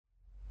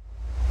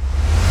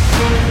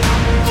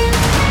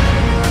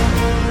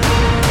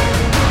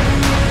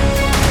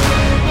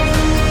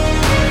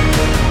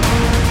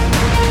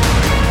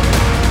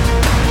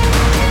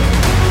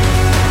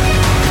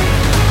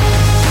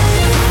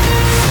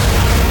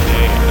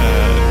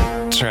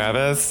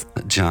Travis.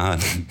 John.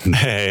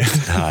 Hey.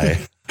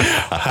 Hi.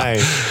 Hi.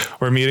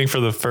 We're meeting for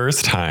the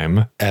first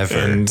time ever.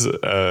 And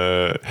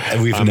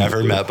we've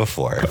never met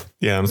before.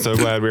 Yeah, I'm so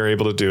glad we were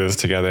able to do this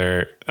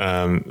together.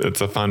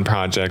 It's a fun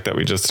project that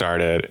we just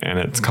started, and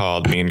it's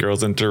called Mean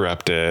Girls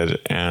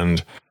Interrupted.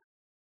 And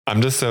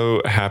I'm just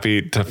so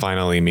happy to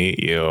finally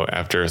meet you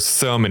after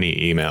so many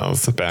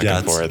emails back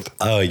and forth.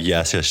 Oh,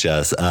 yes.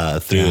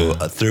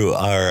 Through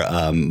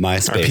our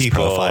MySpace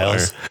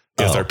profiles.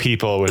 Our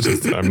people, which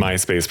is our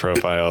MySpace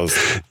profiles.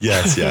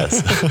 Yes.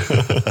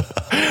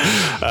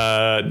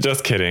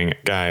 Just kidding,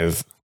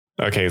 guys.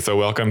 Okay, so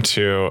welcome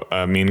to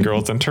Mean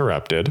Girls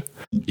Interrupted.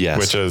 Yes,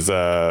 which is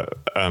a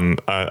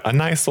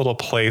nice little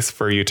place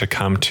for you to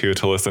come to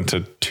listen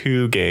to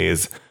two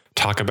gays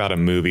talk about a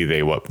movie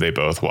they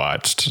both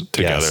watched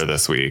together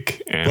this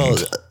week.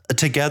 And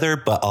together,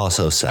 but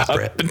also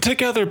separate.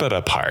 Together, but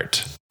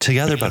apart.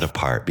 Together, but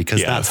apart,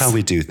 because that's how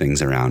we do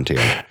things around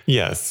here.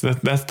 Yes,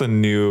 that's the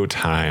new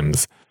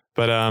times.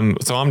 But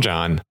so I'm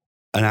John.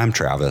 And I'm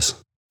Travis.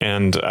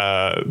 And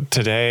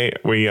today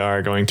we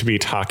are going to be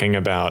talking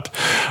about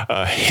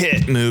a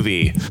hit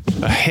movie.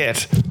 A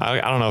hit.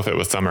 I don't know if it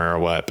was summer or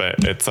what,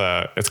 but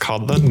it's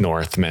called The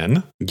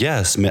Northman.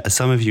 Yes,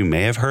 some of you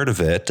may have heard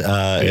of it.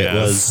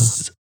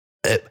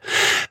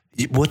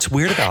 What's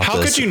weird about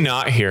How could you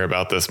not hear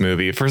about this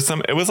movie?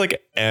 It was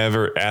like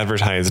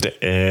advertised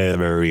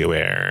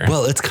everywhere.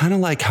 Well, it's kind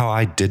of like how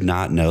I did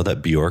not know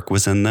that Bjork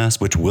was in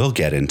this, which we'll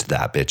get into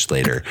that bitch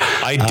later.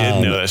 I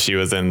did know that she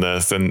was in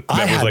this, and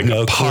that was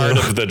like part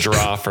of the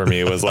draw for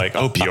me was like,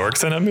 oh,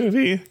 Bjork's in a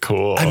movie?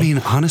 Cool. I mean,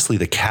 honestly,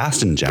 the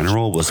cast in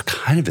general was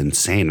kind of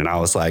insane, and I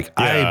was like,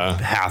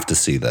 I have to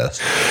see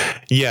this.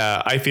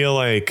 Yeah, I feel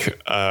like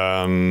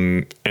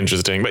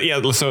interesting. But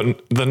yeah, so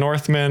The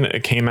Northman,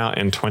 it came out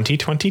in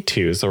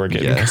 2022, so we're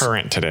getting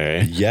current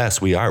today. Yes,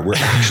 we are. We're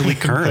actually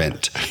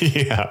current.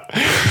 Yeah.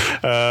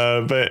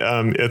 But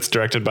it's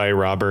directed by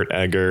Robert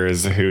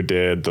Eggers, who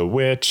did The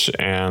Witch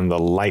and The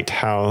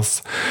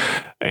Lighthouse.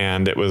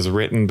 And it was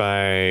written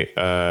by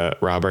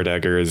Robert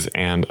Eggers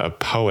and a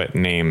poet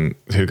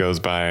who goes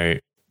by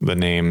the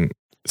name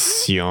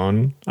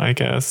Sion, I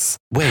guess.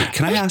 Wait,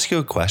 can I ask you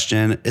a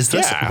question? Is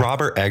this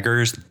Robert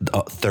Eggers'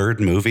 third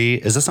movie?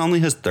 Is this only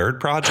his third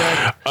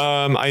project?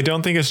 I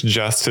don't think it's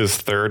just his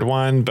third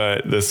one,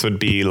 but this would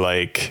be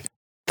like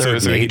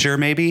third major,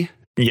 maybe.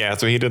 Yeah,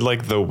 so he did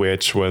like The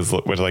Witch was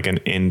like an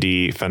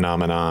indie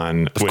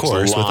phenomenon, of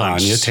course, with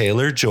Anya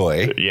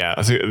Taylor-Joy.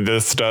 Yeah, so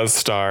this does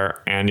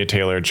star Anya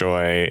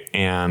Taylor-Joy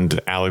and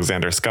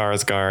Alexander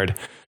Skarsgård.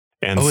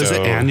 And is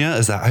it Anya?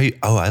 Is that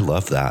how I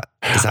love that.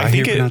 Is that how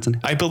you pronounce it?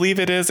 I believe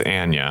it is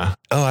Anya.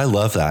 Oh, I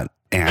love that.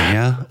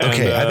 Anya.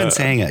 Okay, I've been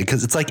saying it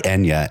because it's like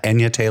Anya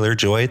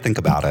Taylor-Joy. Think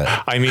about it.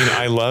 I mean,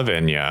 I love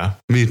Enya.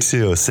 Me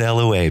too. Sail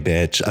away,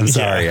 bitch. I'm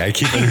sorry. I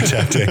keep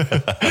interjecting.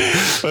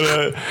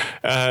 But,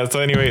 so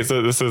anyway,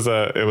 so this is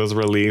it was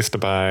released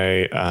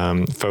by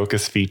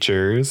Focus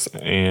Features,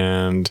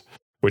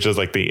 which is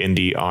like the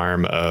indie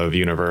arm of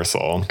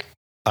Universal.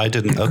 I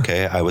didn't.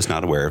 Okay. I was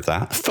not aware of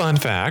that. Fun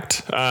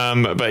fact.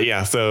 But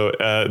yeah, so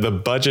the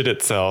budget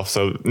itself,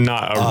 so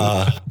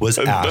was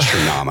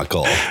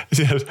astronomical.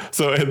 Yeah,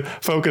 so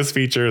Focus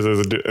Features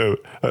is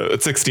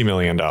 $60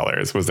 million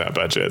was that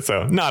budget.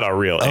 So not a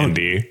real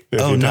indie.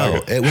 Oh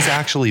no, it was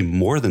actually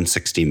more than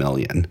 60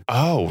 million.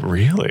 Oh,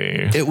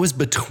 really? It was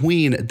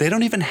they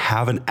don't even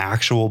have an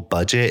actual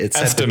budget. It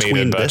said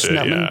estimated budget, this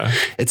number.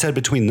 It said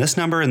between this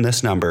number and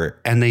this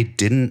number, and they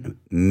didn't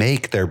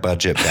make their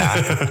budget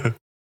back.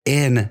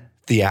 In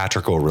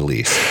theatrical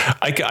release.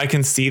 I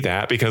can see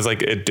that because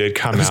like it did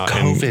come out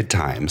COVID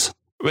times.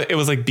 It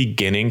was like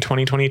beginning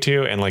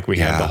 2022, and like we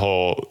had the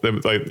whole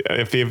like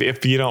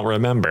if you don't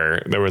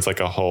remember, there was like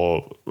a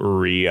whole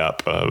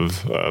re-up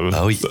of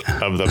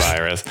the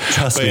virus.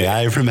 Trust me,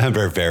 I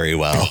remember very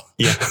well.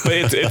 Yeah,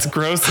 but it's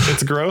gross.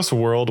 Its gross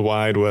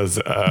worldwide was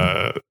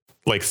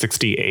like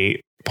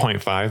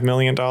 $68.5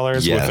 million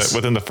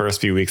within the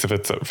first few weeks of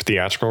its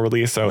theatrical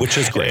release. So which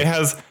is great.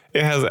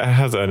 It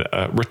has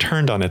a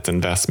returned on its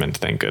investment,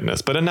 thank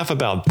goodness. But enough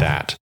about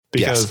that,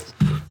 because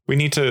we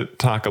need to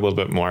talk a little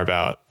bit more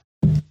about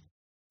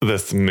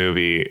this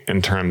movie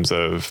in terms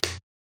of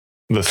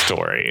the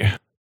story.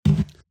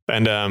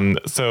 And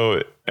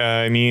so,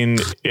 I mean,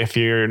 if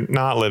you're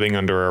not living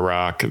under a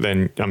rock,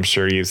 then I'm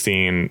sure you've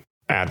seen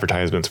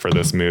advertisements for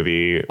this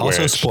movie.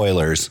 Also,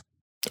 spoilers.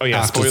 Oh,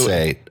 yeah. To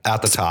say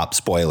at the top,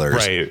 spoilers.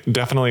 Right.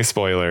 Definitely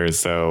spoilers.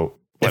 So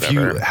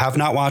whatever. If you have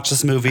not watched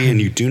this movie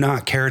and you do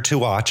not care to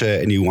watch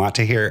it and you want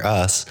to hear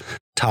us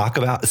squawk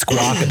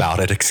about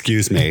it,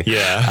 excuse me.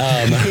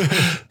 Yeah.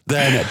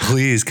 Then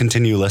please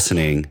continue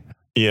listening.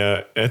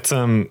 Yeah. It's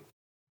like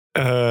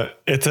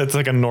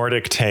a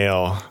Nordic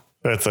tale.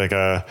 It's like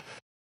a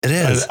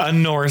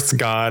Norse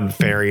god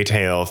fairy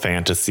tale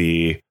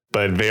fantasy,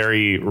 but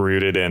very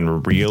rooted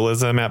in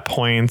realism at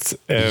points.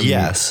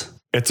 Yes.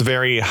 It's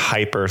very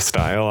hyper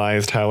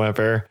stylized,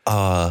 however.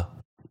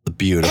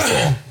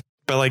 Beautiful.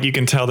 But like you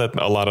can tell that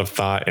a lot of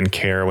thought and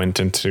care went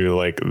into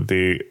like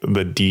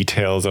the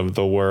details of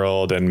the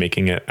world and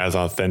making it as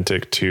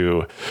authentic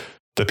to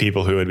the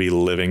people who would be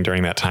living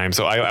during that time.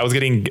 So I was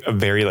getting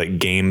very like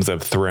Games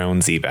of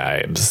Thronesy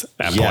vibes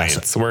at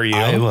points. Were you?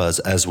 I was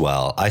as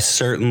well. I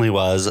certainly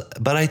was.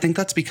 But I think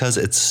that's because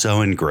it's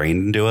so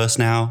ingrained into us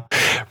now.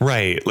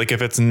 Right. Like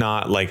if it's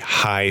not like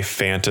high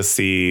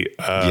fantasy,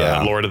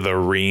 Lord of the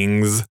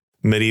Rings,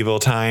 medieval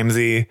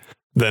timesy,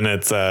 then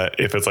it's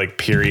if it's like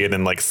period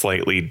and like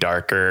slightly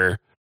darker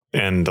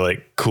and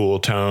like cool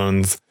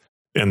tones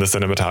in the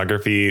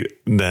cinematography,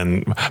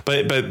 then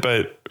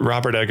but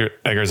Robert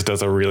Eggers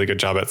does a really good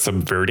job at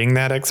subverting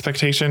that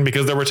expectation,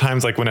 because there were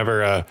times like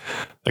whenever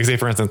like say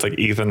for instance like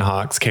Ethan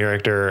Hawke's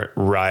character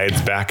rides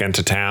back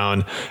into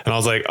town and I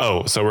was like,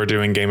 oh, so we're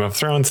doing Game of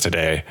Thrones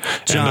today.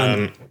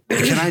 John,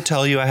 can I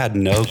tell you I had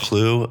no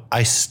clue?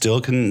 I still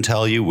couldn't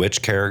tell you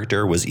which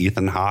character was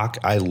Ethan Hawke.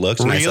 I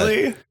looked and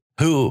really? I said,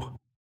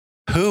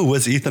 Who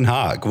was Ethan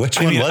Hawke? Which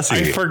one was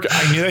he?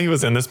 I knew that he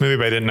was in this movie,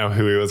 but I didn't know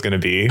who he was going to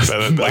be.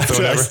 But like,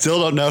 I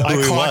still don't know who he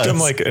was. I clocked him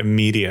like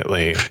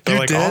immediately. But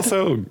like,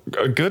 also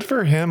good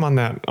for him on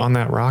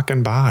that rock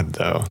and bod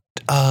though.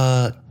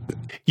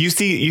 You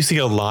see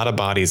a lot of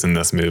bodies in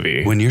this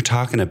movie. When you're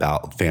talking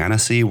about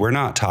fantasy, we're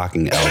not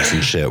talking elves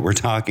and shit. We're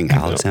talking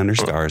Alexander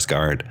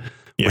Skarsgård.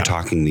 Yeah. We're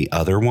talking the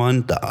other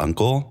one, the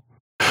uncle.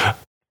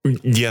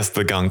 Yes,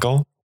 the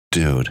gunkle.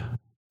 Dude,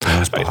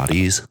 those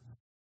bodies.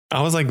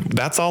 I was like,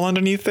 that's all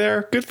underneath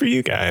there? Good for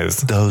you guys.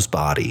 Those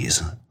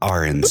bodies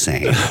are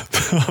insane.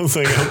 I was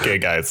like, okay,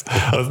 guys,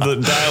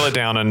 let's dial it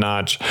down a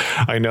notch.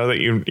 I know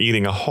that you're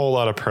eating a whole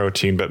lot of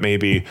protein, but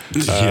maybe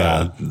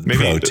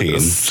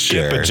protein,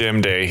 skip a gym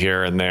day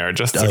here and there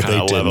just to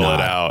kind of level it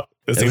out.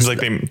 It seems like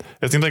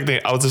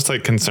they, I was just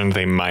like concerned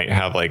they might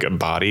have like a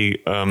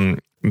body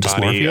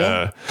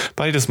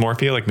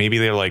dysmorphia. Like maybe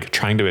they're like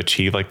trying to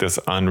achieve like this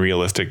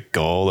unrealistic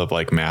goal of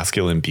like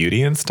masculine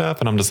beauty and stuff.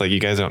 And I'm just like, you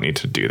guys don't need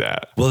to do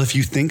that. Well, if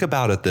you think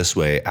about it this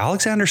way,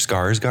 Alexander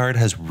Skarsgård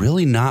has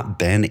really not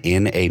been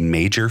in a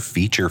major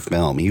feature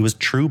film. He was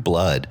True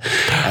Blood,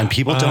 and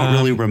people don't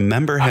really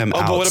remember him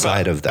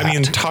outside of that. I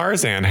mean,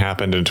 Tarzan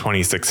happened in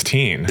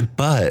 2016,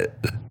 but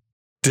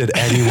did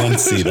anyone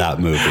see that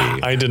movie?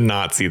 I did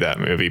not see that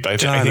movie,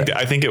 but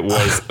I think it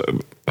was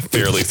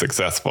fairly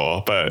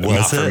successful, but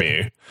not for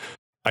me.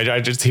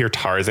 I just hear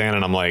Tarzan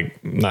and I'm like,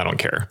 I don't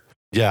care.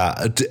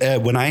 Yeah.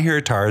 When I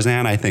hear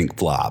Tarzan, I think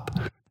flop.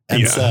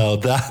 And so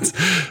that's,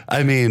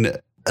 I mean,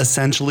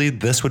 essentially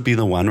this would be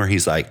the one where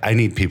he's like, I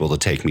need people to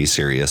take me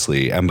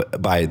seriously. And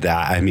by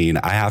that, I mean,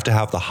 I have to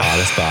have the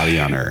hottest body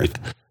on earth.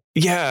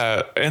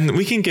 Yeah. And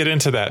we can get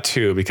into that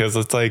too, because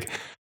it's like,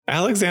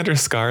 Alexander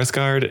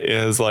Skarsgård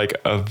is like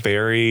a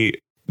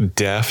very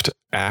deft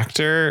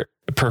actor,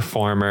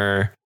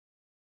 performer,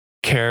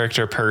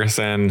 character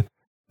person.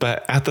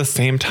 But at the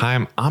same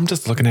time, I'm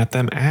just looking at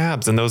them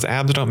abs, and those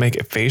abs don't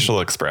make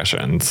facial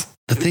expressions.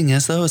 The thing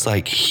is, though, is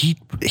like he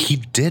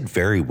did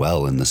very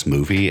well in this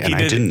movie, and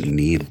I didn't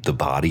need the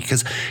body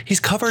because he's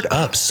covered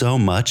up so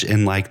much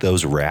in like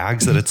those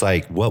rags that it's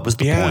like, what was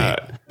the point?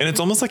 And it's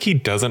almost like he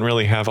doesn't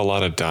really have a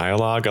lot of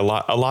dialogue. A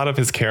lot of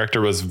his character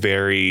was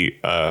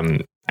very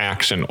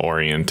action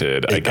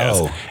oriented, I guess,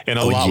 and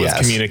a lot was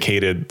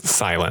communicated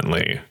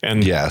silently.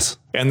 And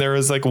and there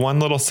was like one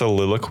little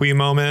soliloquy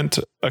moment.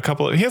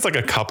 He has like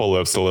a couple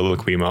of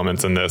soliloquy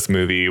moments in this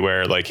movie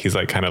where like he's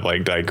like kind of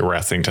like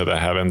digressing to the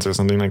heavens or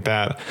something like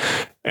that.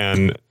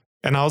 And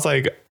I was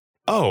like,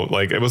 oh,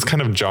 like it was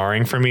kind of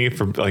jarring for me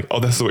for like, oh,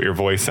 this is what your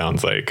voice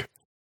sounds like.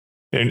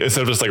 And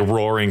instead of just like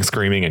roaring,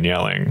 screaming and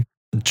yelling.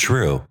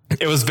 True.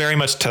 It was very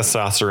much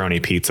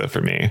testosterone pizza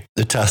for me.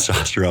 The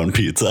testosterone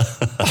pizza.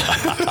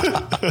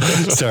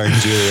 Starring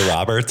Julia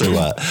Roberts or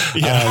what?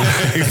 Yeah,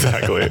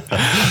 exactly.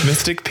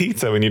 Mystic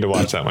Pizza. We need to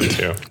watch that one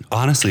too.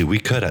 Honestly, we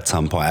could at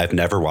some point. I've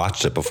never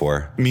watched it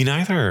before. Me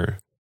neither.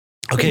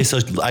 Okay, so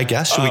I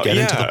guess should we get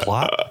into the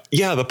plot?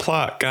 The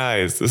plot,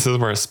 guys. This is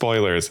where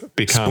spoilers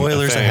become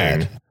spoilers a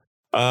thing.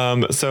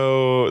 ahead.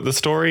 So the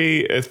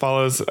story, it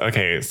follows.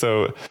 Okay,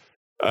 so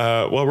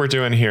what we're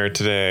doing here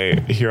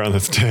on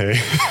this day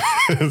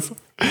is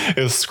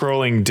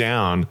scrolling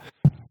down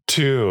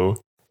to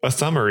a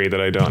summary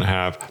that I don't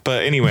have.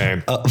 But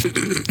anyway,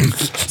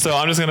 so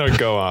I'm just going to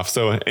go off.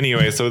 So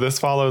anyway, so this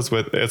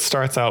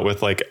starts out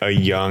with like a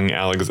young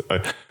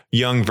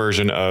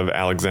version of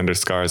Alexander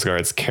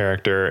Skarsgård's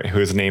character,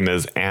 whose name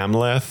is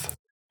Amleth.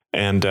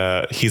 And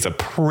he's a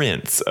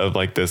prince of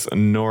like this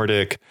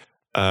Nordic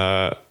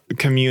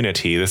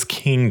community, this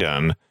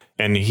kingdom.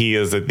 And he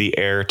is the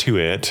heir to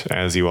it,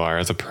 as you are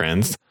as a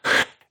prince.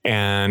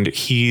 And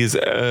he's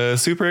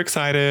super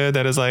excited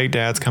that his like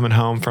dad's coming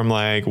home from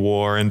like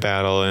war and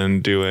battle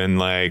and doing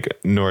like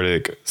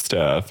Nordic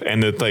stuff.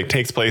 And it like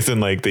takes place in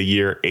like the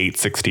year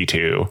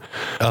 862.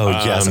 Oh,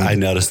 yes. I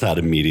noticed that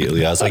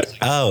immediately. I was like,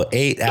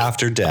 8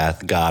 after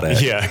death. Got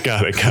it. Yeah,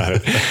 got it.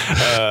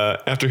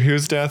 After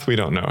whose death? We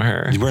don't know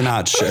her. We're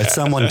not sure.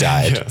 Someone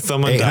died. Yeah,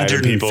 someone died.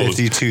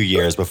 852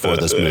 years before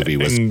this movie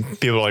was. And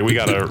people are like, we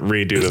got to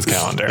redo this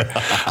calendar.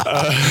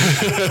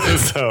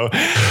 So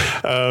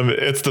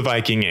it's the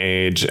Viking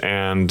age.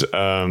 And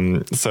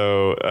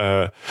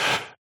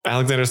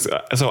Alexander's,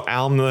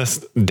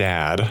 Almleth's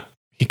dad,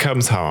 he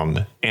comes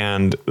home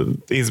and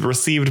he's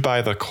received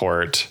by the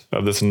court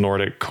of this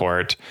Nordic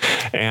court.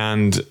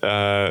 And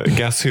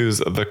guess who's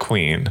the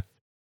queen?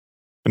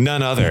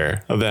 None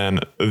other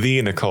than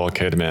the Nicole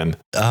Kidman.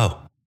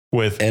 Oh,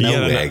 with a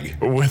wig.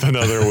 With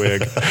another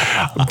wig.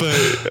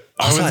 But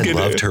I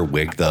loved her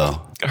wig,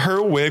 though.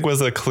 Her wig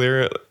was a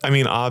clear, I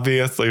mean,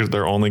 obviously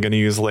they're only going to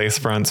use lace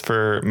fronts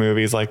for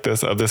movies like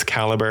this, of this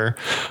caliber.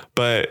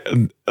 But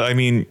I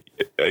mean,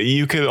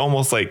 you could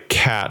almost like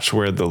catch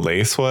where the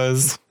lace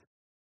was.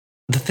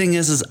 The thing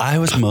is I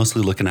was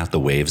mostly looking at the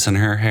waves in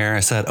her hair. I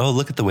said, oh,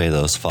 look at the way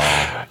those fall.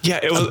 Yeah,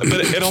 it was,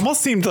 but it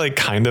almost seemed like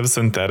kind of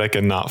synthetic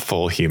and not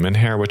full human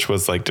hair, which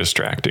was like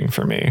distracting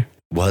for me.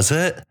 Was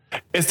it?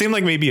 It seemed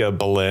like maybe a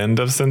blend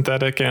of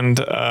synthetic and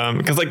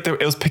because like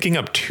it was picking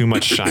up too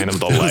much shine of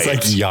the light. It was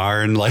like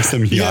yarn, like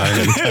some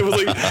yarn. Yeah, it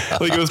was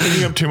like it was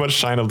picking up too much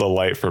shine of the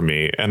light for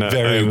me. And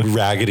very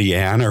Raggedy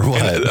Ann or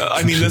what? And,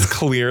 I mean, this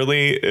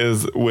clearly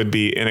would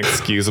be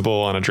inexcusable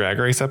on a Drag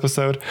Race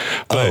episode.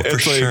 But for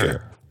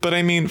sure. But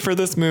I mean, for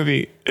this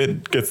movie,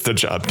 it gets the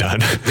job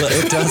done.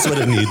 Well, it does what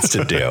it needs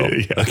to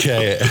do. Yeah.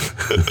 Okay.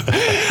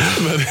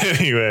 But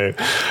anyway,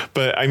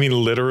 I mean,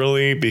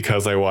 literally,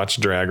 because I watch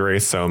Drag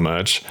Race so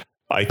much,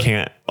 I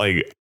can't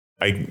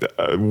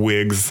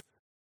wigs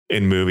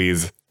in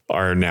movies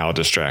are now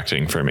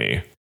distracting for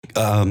me.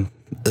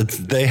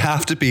 They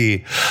have to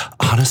be,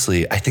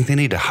 honestly, I think they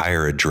need to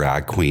hire a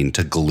drag queen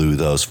to glue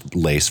those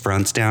lace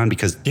fronts down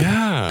because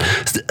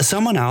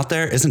someone out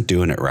there isn't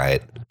doing it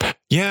right.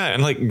 Yeah,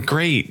 and like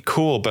great,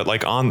 cool, but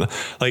like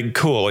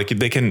cool, like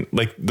they can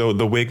like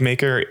the wig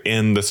maker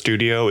in the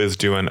studio is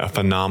doing a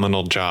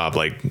phenomenal job,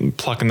 like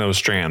plucking those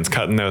strands,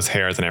 cutting those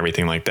hairs and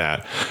everything like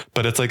that.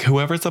 But it's like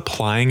whoever's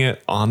applying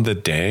it on the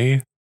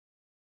day,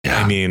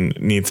 I mean,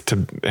 needs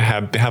to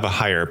have a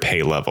higher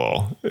pay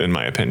level, in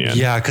my opinion.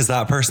 Yeah, because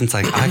that person's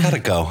like, I gotta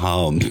go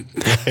home.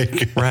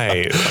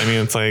 Right. I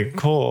mean, it's like,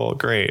 cool,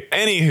 great.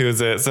 Anywho's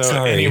it.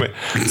 So anyway,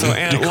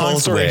 long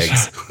story.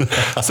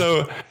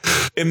 So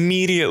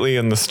immediately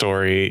in the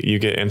story, you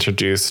get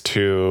introduced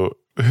to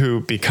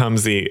who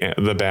becomes the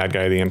bad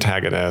guy, the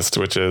antagonist,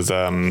 which is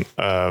we'll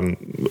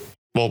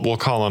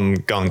call him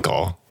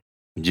Gunkel.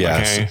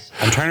 Yes. Okay.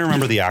 I'm trying to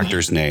remember the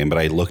actor's name, but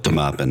I looked him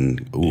up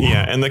and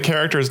yeah, and the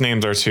characters'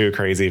 names are too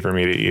crazy for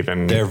me to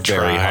even They're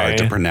very hard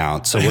to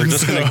pronounce. So we're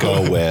just going to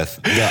go with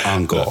the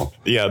uncle.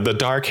 Yeah, the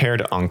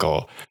dark-haired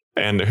uncle,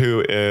 and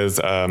who is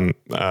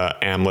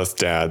Amleth's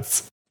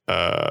dad's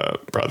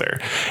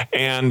brother.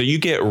 And you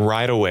get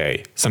right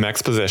away some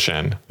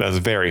exposition that's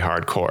very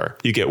hardcore.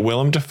 You get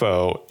Willem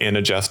Dafoe in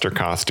a jester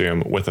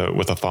costume with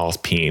a false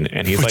peen,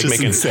 and he's like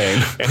making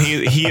insane. And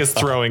he is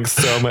throwing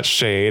so much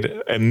shade.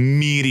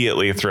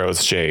 Immediately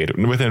throws shade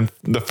within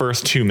the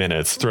first 2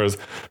 minutes. Throws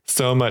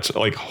so much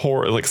like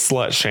horror, like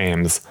slut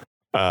shames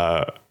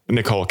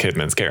Nicole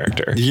Kidman's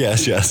character.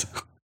 Yes.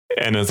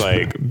 And is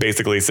like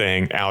basically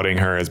outing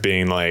her as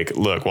being like,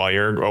 look, while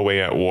you're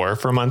away at war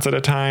for months at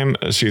a time,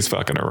 she's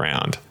fucking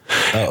around.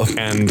 Oh.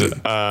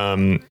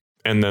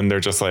 And then they're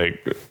just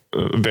like,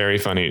 very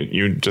funny.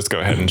 You just go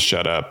ahead and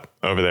shut up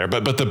over there.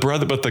 But the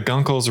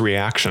Gunkel's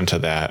reaction to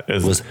that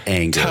was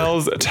anger.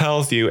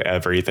 Tells you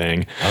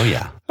everything. Oh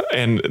yeah.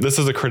 And this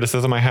is a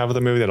criticism I have of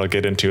the movie that I'll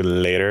get into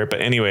later.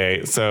 But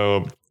anyway,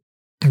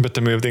 but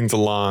to move things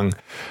along,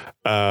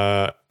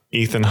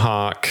 Ethan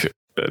Hawke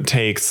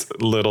takes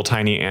little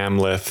tiny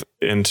Amleth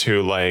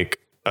into like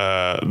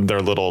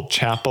their little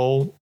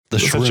chapel. The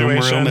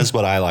shroom room is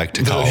what I like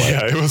to call it.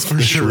 Yeah, it was for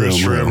sure a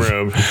shroom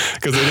room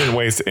because they didn't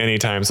waste any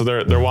time. So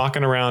they're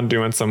walking around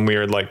doing some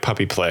weird like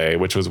puppy play,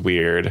 which was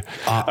weird.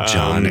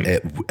 John,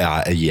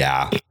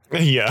 yeah.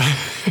 Yeah.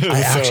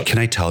 Can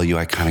I tell you,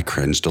 I kind of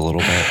cringed a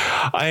little bit.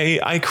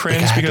 I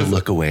cringed because I had because to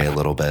look away a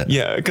little bit.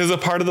 Yeah, because a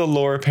part of the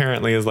lore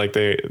apparently is like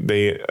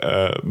they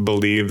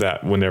believe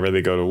that whenever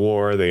they go to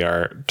war, they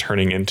are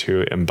turning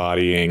into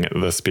embodying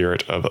the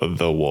spirit of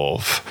the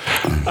wolf.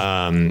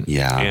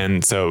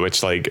 And so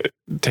which like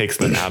takes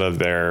them out of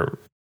their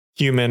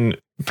human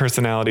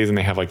personalities and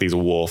they have like these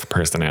wolf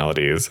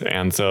personalities,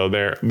 and so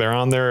they're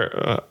on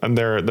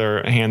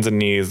their hands and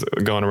knees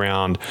going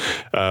around.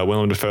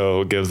 Willem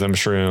Dafoe gives them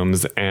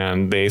shrooms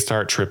and they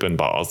start tripping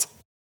balls,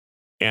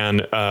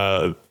 and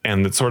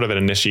it's sort of an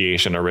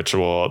initiation, a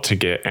ritual to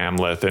get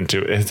Amleth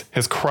into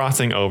his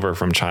crossing over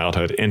from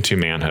childhood into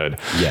manhood.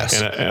 Yes,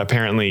 and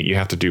apparently you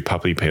have to do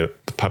puppy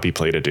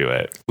play to do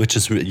it, which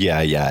is which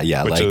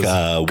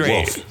like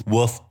great.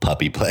 wolf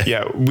puppy play.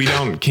 Yeah, we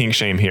don't kink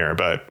shame here,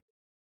 but.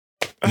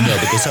 No,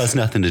 but this has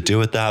nothing to do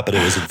with that, but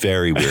it was a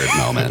very weird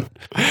moment.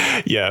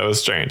 Yeah, it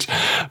was strange.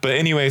 But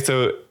anyway,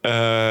 so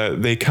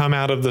they come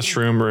out of the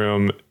shroom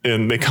room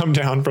and they come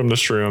down from the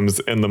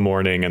shrooms in the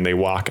morning and they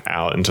walk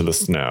out into the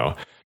snow.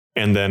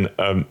 And then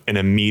an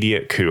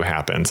immediate coup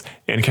happens.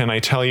 And can I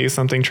tell you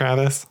something,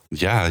 Travis?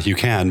 Yeah, you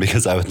can,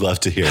 because I would love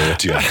to hear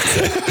what you have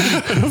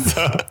to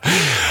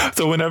say.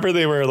 So whenever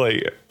they were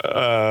like,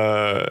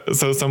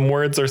 so some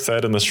words are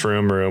said in the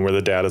shroom room where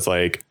the dad is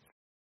like,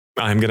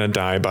 I'm going to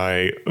die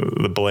by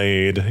the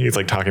blade. He's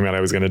like talking about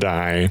I was going to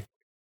die.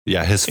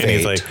 Yeah, his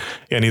fate.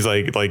 And he's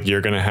like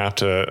you're gonna have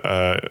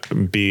to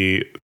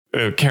be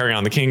carry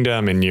on the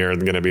kingdom, and you're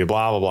gonna be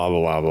blah blah blah blah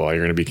blah blah.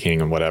 You're gonna be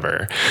king and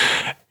whatever.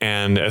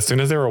 And as soon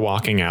as they were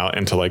walking out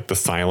into like the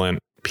silent,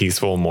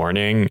 peaceful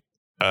morning,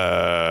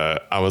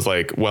 I was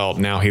like, well,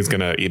 now he's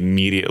gonna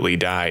immediately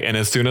die. And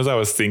as soon as I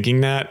was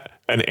thinking that,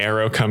 an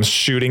arrow comes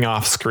shooting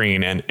off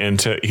screen and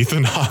into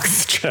Ethan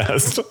Hawke's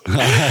chest. And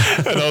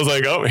I was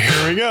like, oh,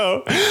 here we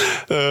go.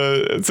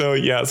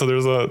 So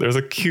there's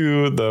a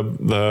cue.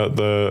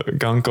 The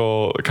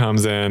Gunkel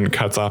comes in,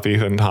 cuts off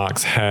Ethan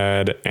Hawke's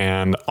head,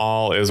 and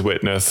all is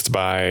witnessed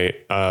by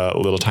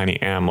little tiny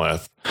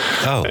Amleth.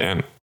 Oh,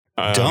 and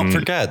don't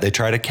forget, they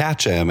try to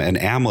catch him, and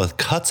Amleth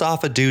cuts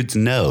off a dude's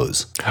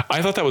nose.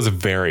 I thought that was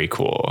very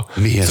cool.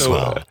 Me as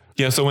well.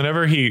 Yeah, so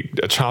whenever he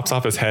chops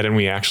off his head and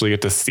we actually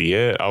get to see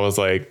it, I was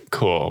like,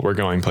 cool, we're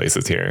going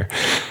places here.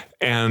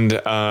 And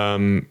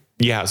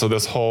so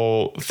this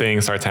whole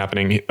thing starts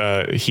happening.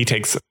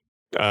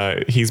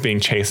 He's being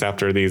chased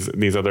after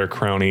these other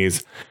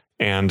cronies,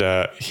 and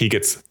he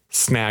gets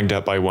snagged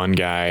up by one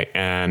guy,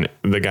 and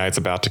the guy's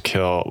about to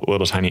kill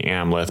little tiny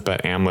Amleth,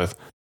 but Amleth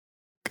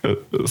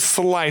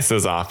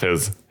slices off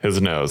his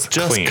nose.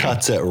 Just clean.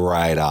 Cuts it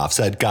right off.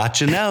 Said,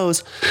 "Got your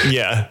nose."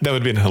 Yeah, that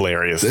would have been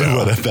hilarious. It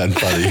would have been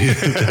funny.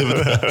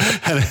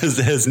 And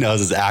his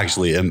nose is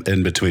actually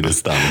in between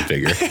his thumb and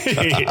finger.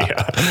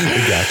 Yeah.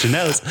 Got your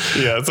nose.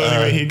 Yeah. So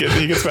anyway, he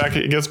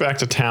gets back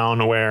to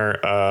town where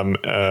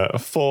a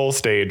full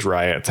stage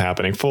riot's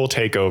happening, full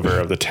takeover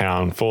of the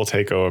town, full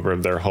takeover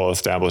of their whole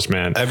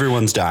establishment.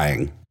 Everyone's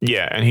dying.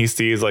 Yeah, and he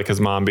sees like his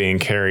mom being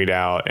carried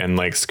out and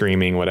like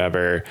screaming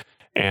whatever.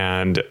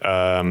 And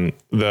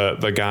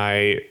the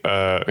guy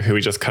who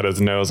he just cut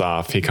his nose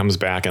off, he comes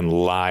back and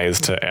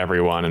lies to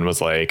everyone and was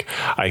like,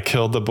 I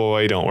killed the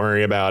boy, don't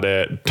worry about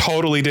it.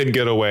 Totally didn't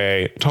get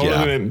away.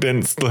 Totally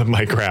didn't slip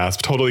my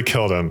grasp. Totally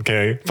killed him.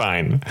 Okay,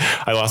 fine.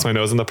 I lost my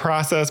nose in the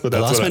process, but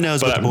that's but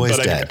the boy's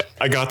dead.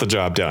 I got the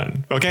job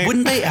done. Okay.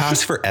 Wouldn't they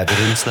ask for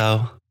evidence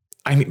though?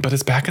 I mean, but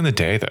it's back in the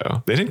day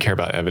though. They didn't care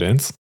about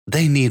evidence.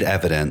 They need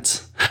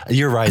evidence.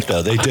 You're right,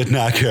 though. They did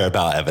not care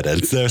about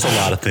evidence. There's a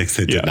lot of things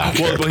they did not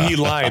care about. Well, he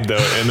lied,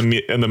 though.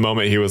 In the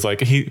moment, he was like,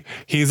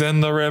 he's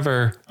in the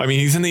river. I mean,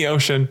 he's in the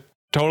ocean.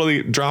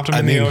 Totally dropped him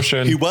in the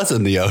ocean. He was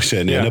in the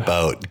ocean in a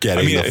boat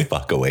getting the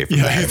fuck away from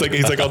there. He's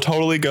like, I'll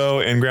totally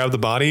go and grab the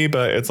body,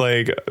 but it's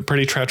like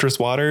pretty treacherous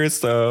waters.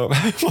 So,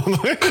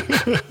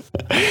 but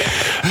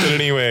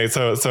anyway,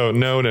 so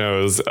no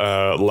knows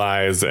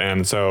lies.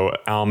 And so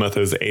Almeth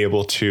is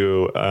able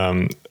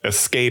to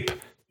escape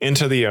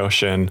into the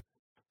ocean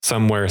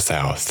somewhere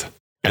south,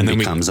 and then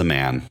becomes a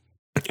man.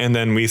 And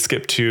then we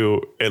skip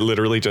to, it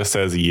literally just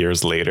says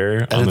years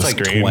later and on the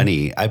screen.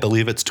 20. I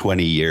believe it's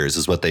 20 years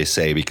is what they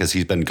say, because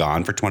he's been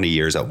gone for 20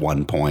 years at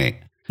one point.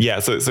 Yeah,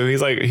 so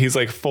he's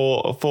like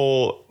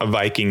full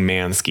Viking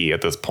man ski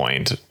at this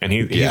point, and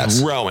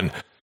he's rowing.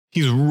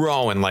 He's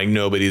rowing like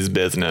nobody's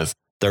business.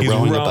 They're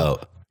rowing a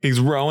boat. He's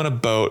rowing a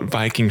boat,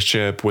 Viking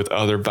ship with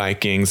other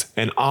Vikings,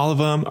 and all of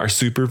them are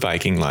super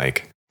Viking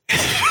like.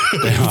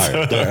 They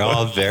are. They're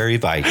all very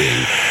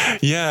Viking.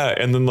 Yeah.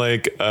 And then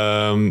like,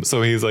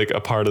 so he's like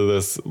a part of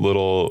this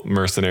little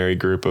mercenary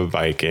group of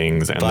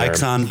Vikings. And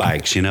bikes on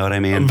bikes. You know what I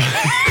mean?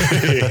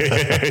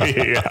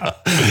 Yeah.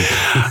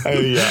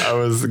 I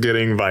was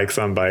getting bikes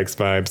on bikes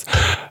vibes.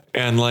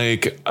 And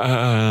like,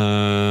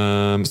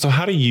 so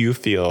how do you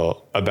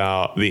feel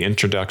about the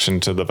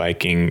introduction to the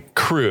Viking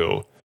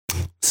crew?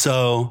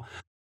 So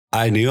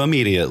I knew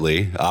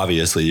immediately.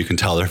 Obviously, you can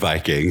tell they're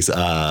Vikings.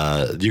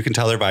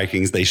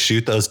 They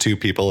shoot those two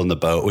people in the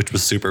boat, which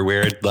was super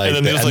weird. Like,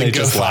 and they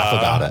just laugh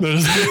about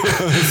it.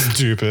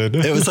 Stupid.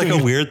 It was like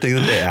a weird thing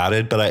that they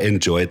added, but I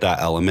enjoyed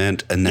that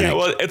element. And then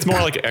it's more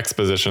like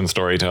exposition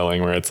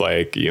storytelling, where it's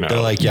like, you know,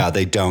 they're like,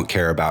 they don't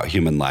care about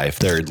human life.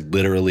 They're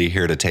literally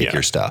here to take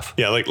your stuff.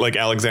 Yeah, like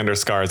Alexander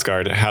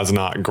Skarsgård has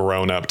not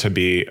grown up to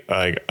be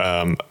like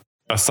a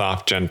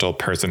soft, gentle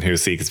person who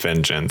seeks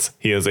vengeance.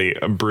 He is a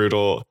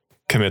brutal,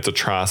 commits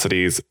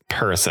atrocities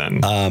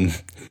person. So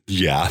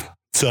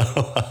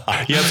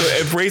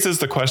it raises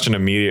the question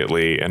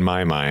immediately in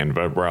my mind,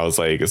 but where I was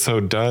like, so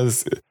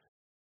does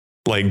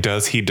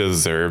he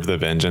deserve the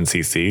vengeance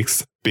he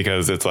seeks?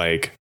 Because it's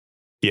like,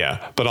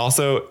 but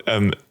also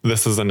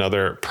this is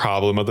another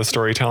problem of the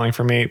storytelling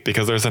for me,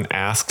 because there's an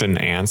asked and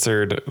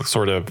answered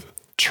sort of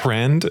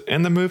trend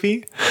in the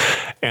movie,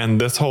 and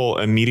this whole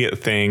immediate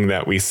thing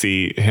that we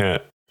see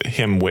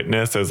him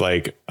witness is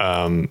like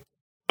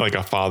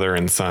a father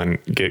and son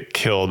get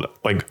killed,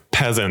 like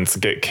peasants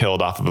get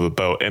killed off of a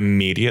boat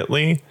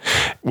immediately,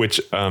 which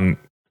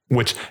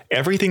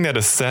everything that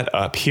is set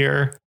up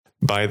here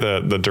by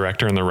the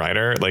director and the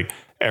writer, like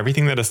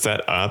everything that is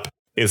set up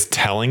is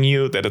telling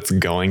you that it's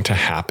going to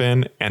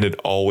happen, and it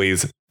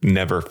always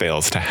never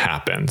fails to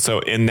happen. So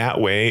in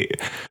that way,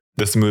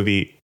 this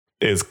movie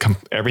is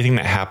everything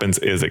that happens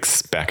is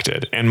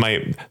expected, and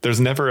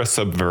there's never a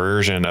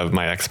subversion of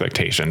my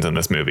expectations in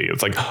this movie.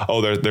 It's like,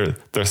 oh,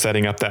 they're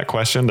setting up that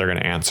question, they're going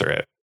to answer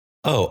it.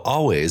 Oh,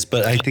 always.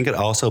 But I think it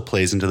also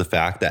plays into the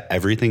fact that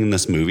everything in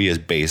this movie is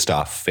based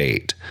off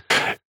fate.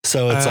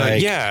 So it's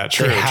like, yeah,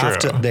 true,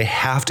 they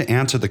have to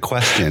answer the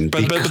question.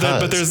 But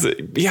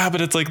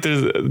it's like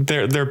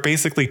they're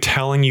basically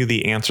telling you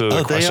the answer to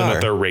the question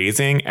that they're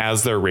raising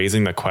as they're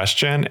raising the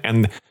question.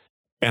 And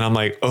I'm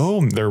like,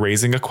 oh, they're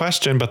raising a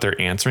question, but they're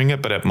answering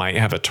it, but it might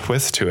have a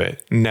twist to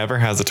it. Never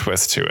has a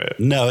twist to it.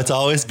 No, it's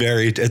always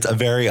it's a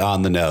very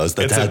on the nose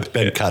that's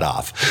been cut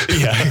off.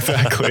 Yeah,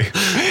 exactly.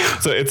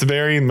 So it's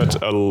very much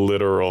a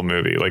literal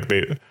movie. Like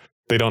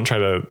they don't try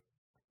to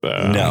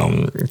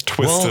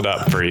twist it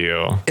up for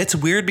you. It's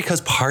weird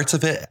because parts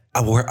of it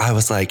where I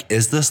was like,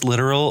 is this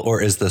literal or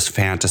is this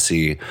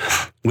fantasy?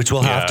 Which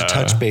we'll have to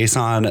touch base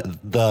on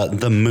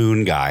the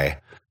moon guy.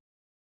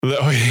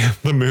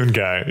 The moon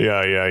guy.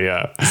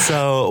 Yeah.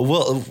 So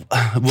we'll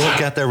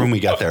get there when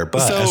we get there.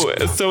 But so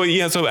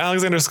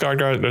Alexander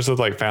Skarsgård, there's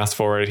like fast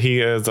forward.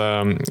 He is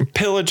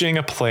pillaging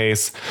a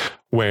place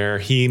where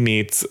he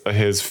meets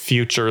his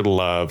future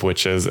love,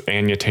 which is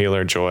Anya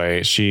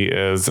Taylor-Joy. She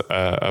is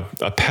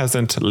a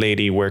peasant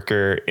lady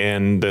worker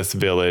in this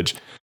village,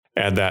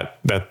 and that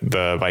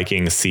the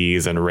Vikings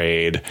seize and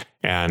raid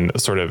and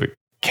sort of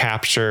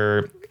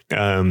capture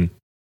in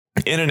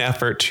an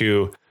effort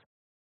to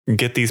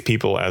get these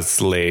people as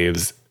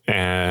slaves,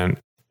 and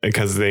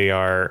because they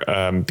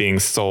are being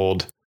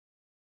sold.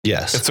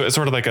 Yes. It's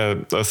sort of like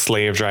a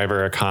slave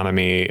driver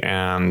economy.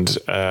 And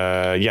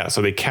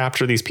so they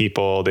capture these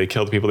people, they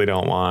kill the people they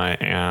don't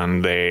want,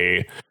 and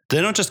they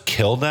don't just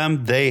kill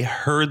them, they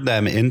herd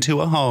them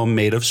into a home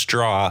made of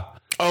straw.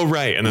 Oh,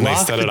 right. And then they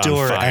set it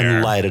on fire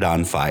and light it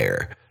on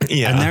fire.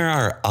 Yeah. And there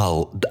are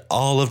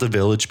all of the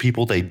village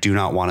people they do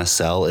not want to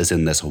sell is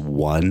in this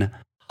one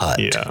hut.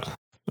 Yeah.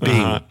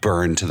 Being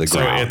burned to the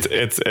ground. So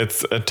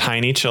it's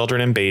tiny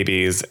children and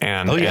babies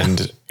and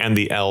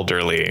the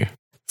elderly.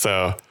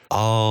 So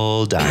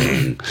all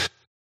dying.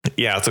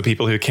 Yeah, so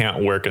people who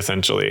can't work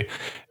essentially.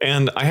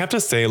 And I have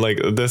to say, like,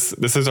 this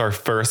is our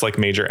first like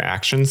major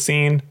action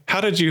scene. How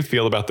did you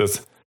feel about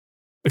this?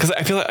 Because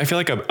I feel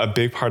like a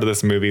big part of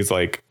this movie's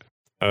like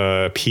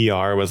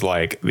PR was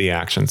like the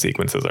action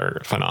sequences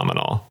are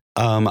phenomenal.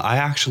 I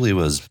actually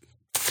was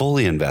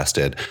fully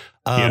invested.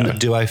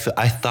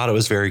 I thought it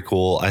was very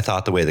cool. I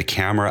thought the way the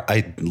camera,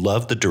 I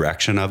loved the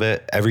direction of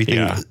it.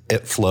 Everything,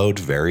 it flowed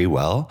very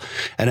well.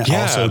 And it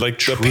also like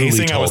the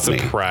pacing, I was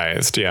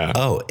surprised. Yeah.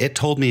 Oh, it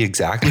told me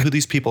exactly who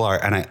these people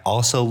are. And I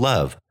also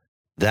love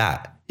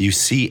that you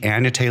see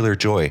Anya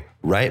Taylor-Joy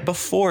right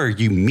before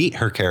you meet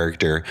her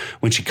character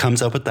when she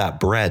comes up with that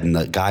bread and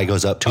the guy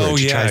goes up to her and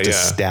she tries to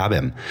stab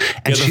him.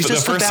 And she's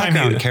just the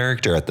background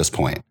character at this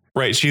point.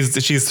 Right.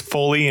 She's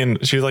fully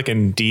she's like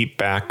in deep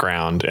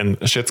background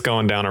and shit's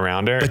going down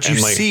around her. But you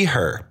see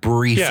her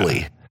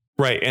briefly. Yeah.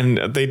 Right. And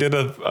they did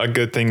a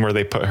good thing where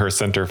they put her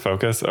center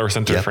focus or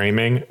center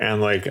framing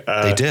and like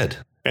they did.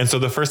 And so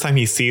the first time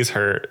he sees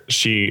her,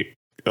 she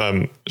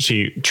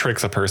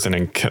tricks a person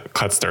and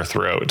cuts their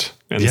throat.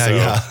 And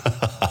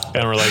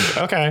and we're like,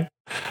 okay.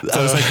 So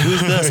I was like, who's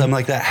this? I'm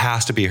like, that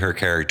has to be her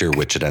character,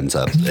 which it ends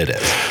up it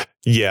is.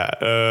 Yeah.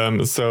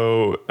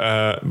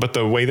 But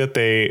the way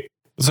that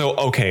So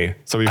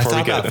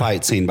before that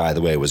fight scene, by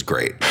the way, was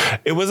great.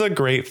 It was a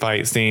great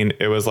fight scene.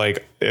 It was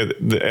like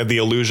the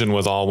illusion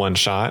was all one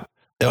shot.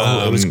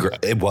 Oh, it was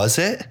great. Was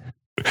it?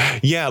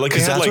 Yeah, like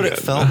that's what it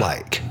felt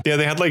like. Yeah,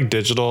 they had like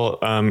digital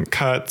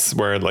cuts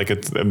where like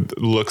it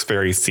looks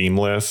very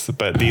seamless,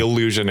 but the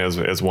illusion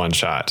is one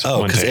shot.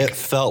 Oh, because it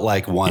felt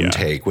like one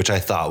take, which I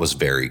thought was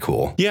very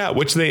cool. Yeah,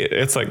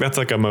 that's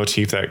like a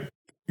motif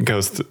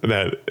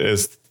that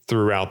is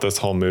throughout this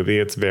whole movie.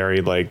 It's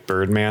very like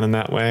Birdman in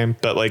that way,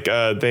 but like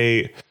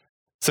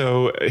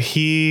so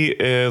he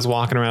is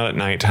walking around at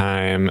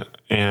nighttime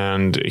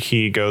and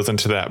he goes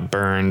into that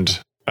burned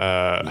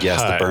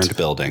the burned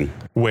building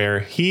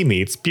where he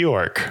meets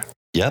Bjork.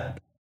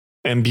 Yep.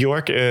 And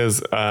Bjork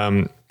is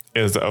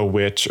a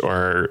witch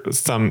or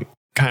some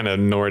kind of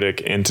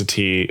Nordic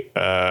entity,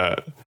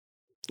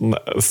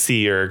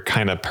 seer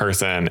kind of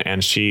person,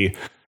 and she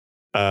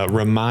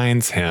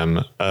reminds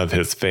him of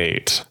his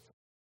fate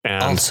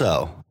and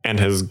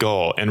his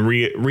goal, and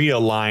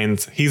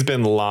realigns. He's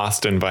been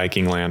lost in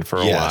Viking land for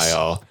a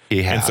while.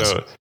 He has. And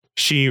so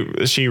she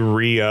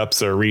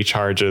re-ups or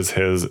recharges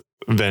his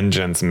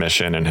vengeance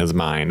mission in his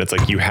mind. It's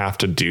like, you have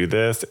to do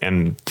this,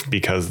 and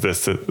because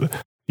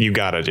you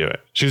got to do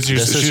it. This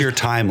is your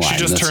timeline. She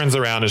just turns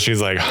around and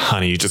she's like,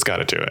 honey, you just got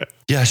to do it.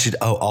 Yeah.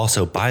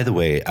 Also, by the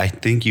way, I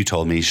think you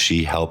told me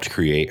she helped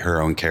create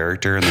her own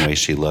character and the way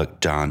she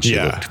looked. She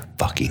looked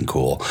fucking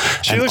cool.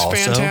 She looks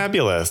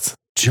fantabulous.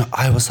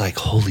 I was like,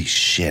 holy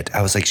shit.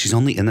 I was like, she's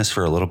only in this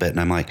for a little bit. And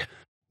I'm like,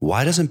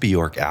 why doesn't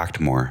Bjork act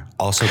more?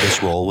 Also,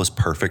 this role was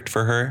perfect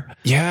for her.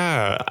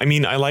 Yeah. I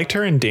mean, I liked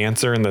her in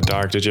Dancer in the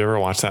Dark. Did you ever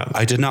watch that?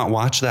 I did not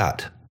watch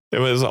that. It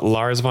was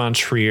Lars von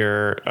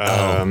Trier.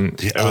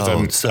 It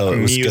was a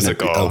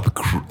musical.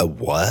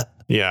 What?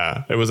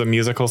 Yeah. It was a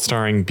musical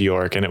starring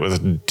Bjork, and it was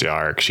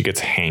dark. She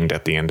gets hanged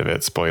at the end of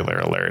it. Spoiler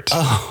alert.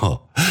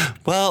 Oh,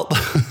 well.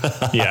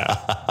 Yeah.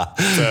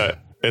 So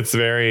it's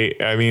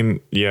very, I mean,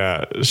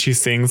 yeah, she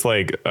sings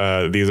like,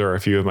 these are a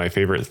few of my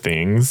favorite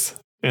things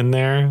in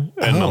there.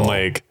 And I'm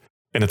like,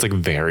 and it's like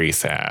very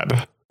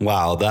sad.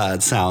 Wow,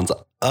 that sounds.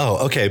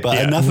 Oh, okay, but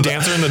enough of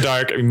Dancer in the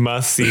Dark,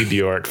 must see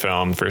Bjork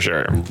film for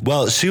sure.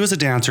 Well, she was a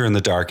dancer in the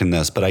dark in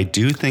this, but I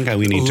do think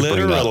we need to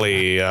bring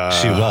up.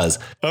 She was.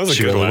 That was a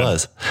she good really one.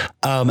 was.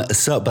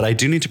 But I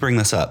do need to bring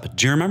this up.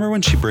 Do you remember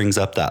when she brings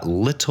up that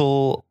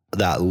little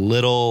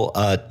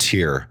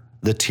tear,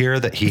 the tear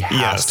that he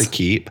has to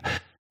keep?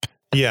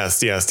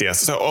 Yes.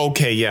 So,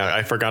 okay, yeah,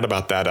 I forgot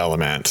about that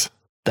element.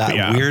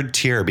 That weird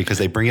tear, because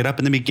they bring it up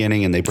in the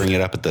beginning and they bring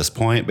it up at this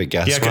point. But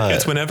guess what?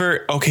 It's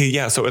whenever. Okay,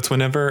 yeah. So it's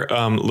whenever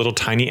little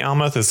tiny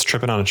Almuth is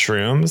tripping on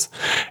shrooms,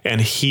 and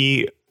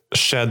he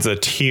sheds a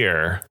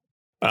tear,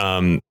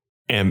 and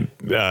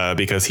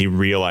because he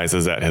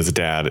realizes that his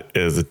dad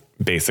is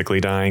basically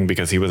dying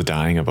because he was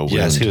dying of a wound.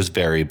 Yes, he was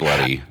very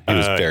bloody. He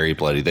was very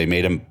bloody. They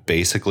made him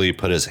basically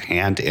put his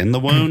hand in the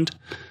wound.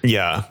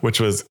 Yeah,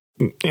 which was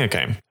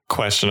okay.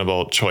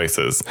 Questionable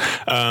choices.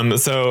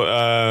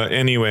 So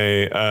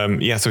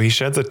he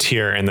sheds a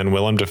tear, and then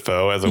Willem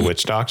Dafoe as a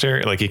witch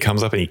doctor, like he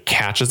comes up and he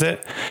catches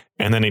it,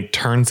 and then he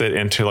turns it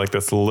into like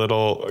this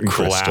little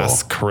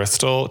glass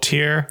crystal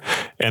tear,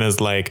 and is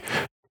like,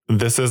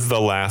 this is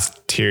the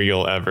last tear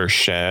you'll ever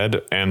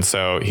shed. And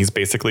so he's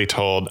basically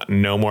told,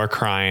 no more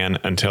crying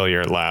until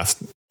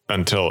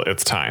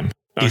it's time.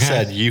 Okay? He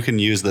said, you can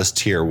use this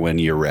tear when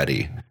you're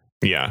ready.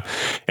 Yeah.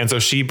 And so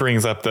she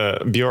brings up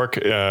Bjork,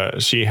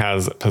 she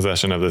has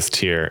possession of this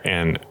tear,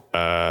 and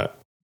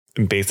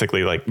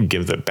basically like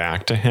gives it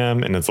back to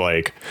him. And it's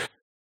like,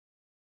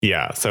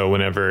 yeah. So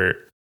whenever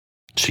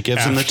she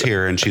gives him the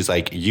tear, and she's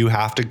like, you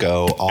have to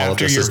go. All of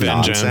this is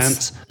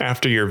nonsense.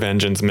 After your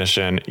vengeance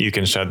mission, you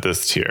can shed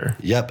this tear.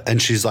 Yep.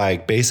 And she's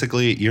like,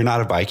 basically, you're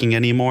not a Viking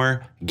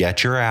anymore.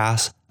 Get your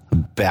ass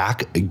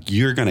back.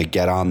 You're going to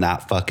get on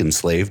that fucking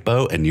slave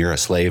boat, and you're a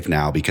slave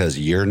now, because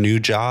your new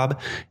job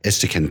is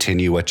to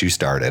continue what you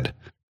started.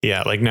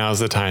 Yeah, like now's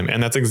the time.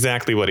 And that's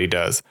exactly what he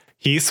does.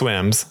 He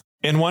swims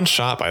in one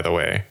shot, by the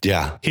way.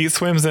 Yeah. He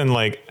swims in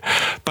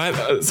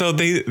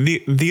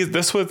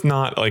this was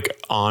not like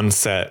on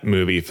set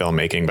movie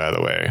filmmaking, by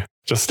the way.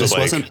 This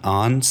wasn't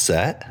on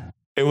set.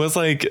 It was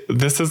like,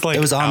 it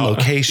was on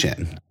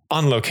location.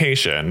 On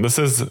location. This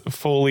is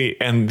fully,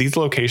 and these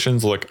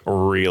locations look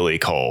really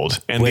cold,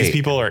 and these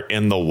people are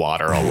in the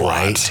water a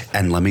lot.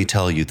 And let me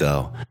tell you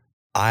though,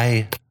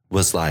 I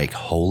was like,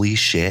 holy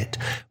shit.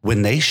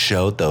 When they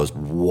showed those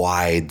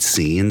wide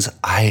scenes,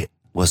 I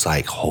was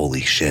like,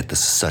 holy shit, this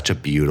is such a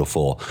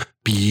beautiful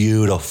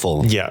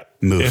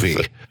movie.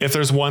 If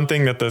there's one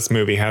thing that this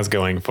movie has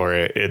going for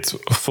it, it's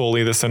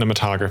fully the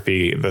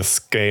cinematography, the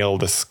scale,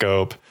 the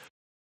scope,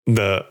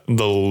 the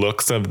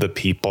looks of the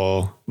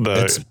people,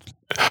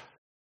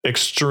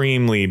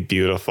 extremely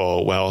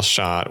beautiful, well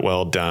shot,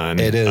 well done.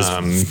 It is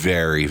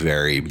very,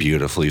 very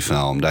beautifully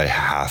filmed. I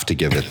have to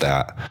give it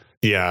that.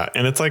 Yeah.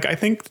 And it's like, I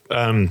think,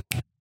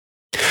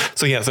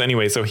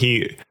 so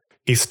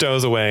he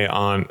stows away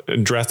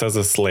dressed as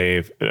a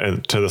slave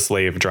to the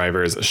slave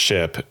driver's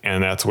ship.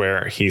 And that's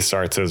where he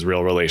starts his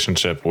real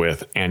relationship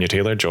with Anya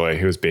Taylor-Joy,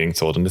 who's being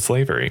sold into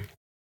slavery.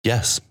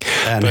 Yes.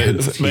 And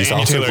he's Anya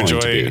also going to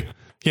be.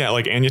 Yeah,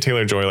 like Anya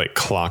Taylor-Joy like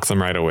clocks him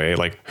right away.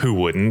 Like, who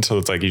wouldn't? So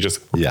it's like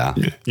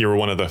you were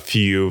one of the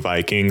few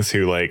Vikings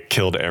who like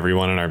killed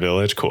everyone in our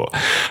village. Cool.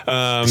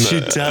 She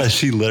does.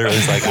 She literally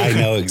is like, I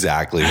know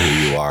exactly who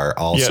you are.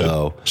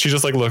 Also, she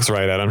just like looks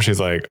right at him.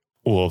 She's like,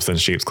 wolves in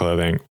sheep's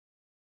clothing.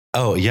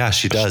 Oh yeah,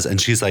 she does. And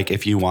she's like,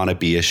 if you want to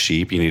be a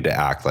sheep, you need to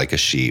act like a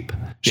sheep.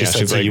 She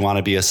said, so you want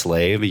to be a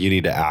slave, you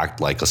need to act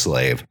like a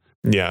slave.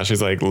 Yeah,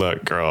 she's like,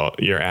 look, girl,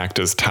 your act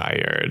is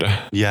tired.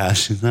 Yeah,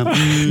 she's like,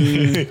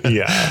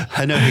 yeah,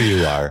 I know who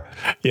you are.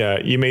 Yeah,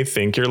 you may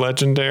think you're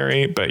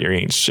legendary, but you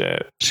ain't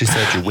shit. She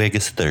said your wig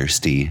is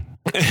thirsty.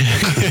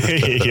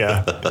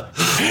 Yeah.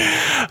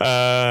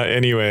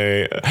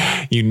 Anyway,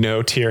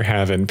 tear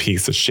having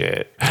piece of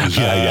shit.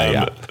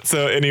 Yeah.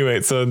 So anyway,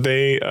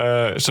 they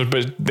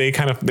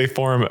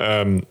form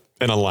an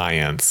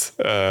alliance,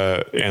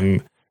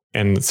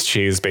 and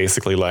she's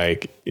basically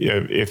like,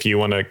 if you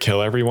want to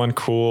kill everyone,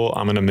 cool.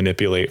 I'm going to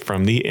manipulate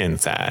from the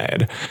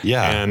inside.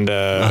 Yeah. And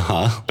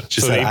she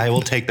said, I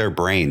will take their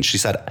brains. She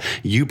said,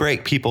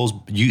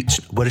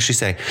 what does she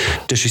say?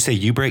 Does she say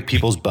you break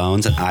people's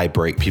bones and I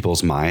break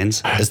people's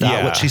minds? Is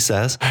that what she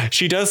says?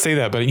 She does say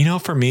that. But,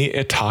 for me,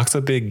 it talks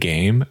a big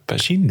game, but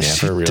she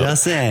never really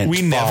doesn't.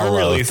 We never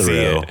really see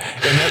it.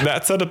 And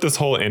that set up this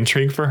whole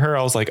intrigue for her.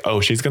 I was like,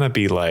 oh, she's going to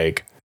be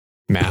like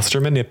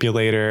master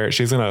manipulator.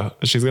 She's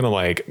gonna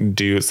like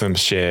do some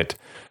shit,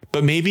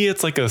 but maybe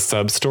it's like a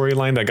sub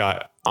storyline that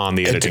got on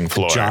the editing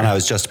floor. John, I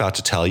was just about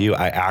to tell you,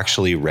 I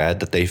actually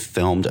read that they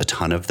filmed a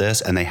ton of this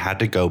and they had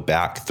to go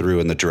back through,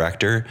 and the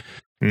director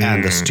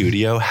and the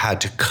studio had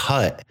to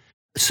cut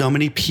so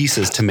many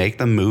pieces to make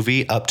the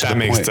movie up to the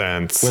point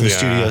where the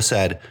studio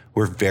said,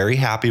 we're very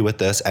happy with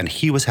this, and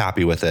he was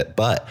happy with it,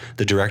 but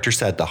the director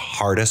said the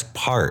hardest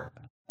part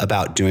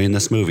about doing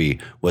this movie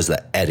was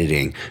the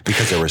editing,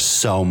 because there was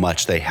so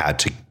much they had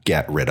to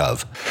get rid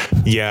of.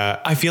 Yeah,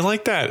 I feel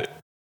like that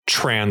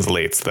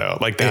translates though.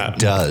 Like that it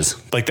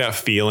does. Like that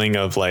feeling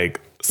of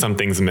like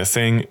something's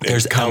missing.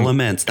 There's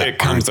elements that it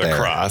comes aren't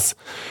there. across.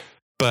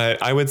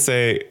 But I would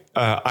say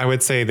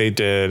they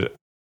did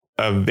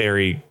a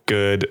very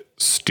good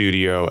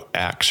studio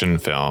action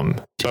film.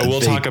 But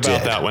we'll talk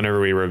about that whenever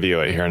we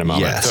review it here in a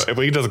moment. Yes. So if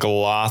we can just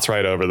gloss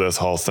right over this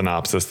whole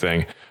synopsis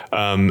thing.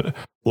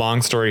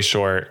 Long story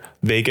short,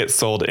 they get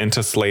sold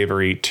into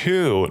slavery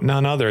to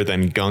none other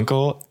than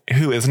Gunkel,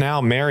 who is now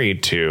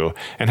married to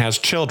and has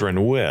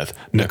children with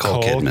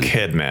Nicole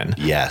Kidman.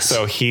 Yes.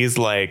 So he's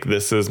like,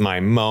 this is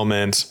my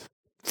moment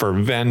for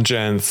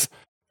vengeance,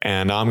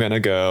 and I'm going to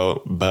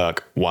go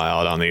buck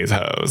wild on these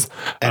hoes.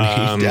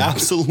 And he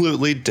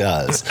absolutely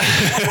does.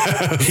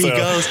 He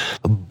goes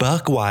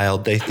buck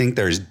wild. They think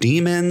there's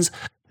demons.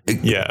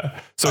 Yeah.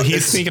 So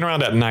he's sneaking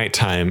around at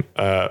nighttime,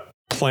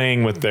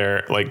 playing with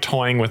their, like,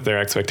 toying with their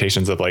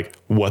expectations of like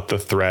what the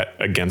threat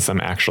against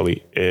them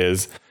actually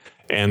is.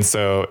 And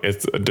so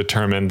it's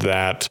determined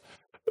that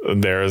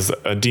there's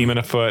a demon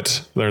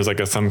afoot. There's like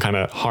some kind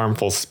of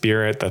harmful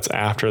spirit that's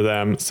after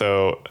them.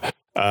 So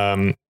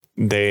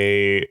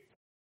they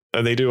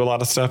do a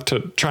lot of stuff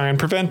to try and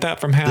prevent that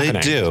from happening. They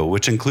do,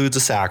 which includes a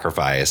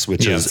sacrifice,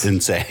 which is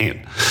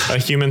insane. A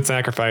human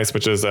sacrifice,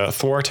 which is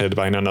thwarted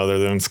by none other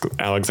than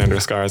Alexander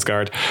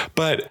Skarsgård.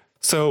 But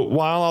so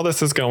while all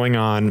this is going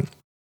on,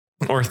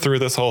 or through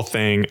this whole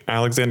thing,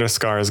 Alexander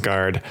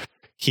Skarsgård,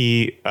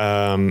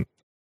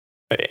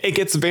 it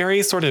gets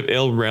very sort of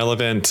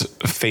irrelevant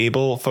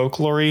fable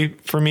folklore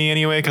for me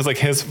anyway, because like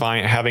his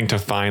having to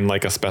find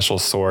like a special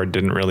sword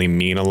didn't really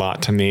mean a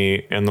lot to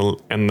me in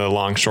the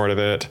long short of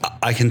it.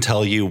 I can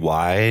tell you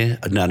why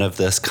none of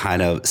this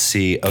kind of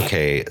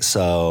okay,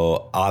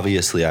 so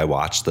obviously I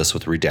watched this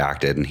with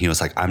Redacted and he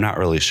was like, I'm not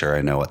really sure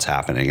I know what's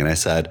happening. And I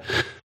said,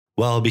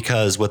 well,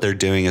 because what they're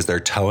doing is they're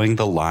towing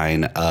the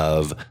line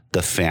of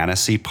the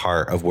fantasy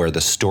part of where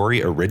the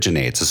story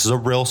originates. This is a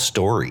real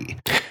story.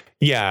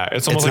 Yeah,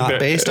 it's almost it's like not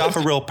based off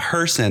a real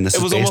person. This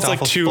is based almost off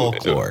like of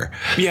folklore.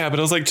 Yeah, but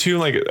it was like two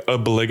like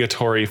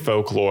obligatory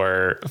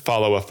folklore.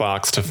 Follow a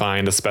fox to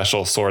find a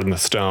special sword in the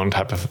stone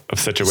type of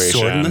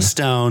situation. Sword in the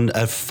stone,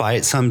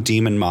 fight some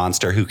demon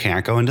monster who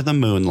can't go into the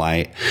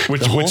moonlight.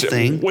 Which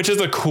is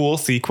a cool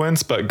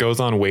sequence, but goes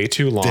on way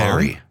too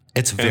long.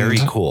 It's very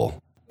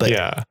cool. But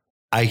yeah,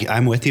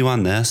 I'm with you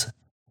on this.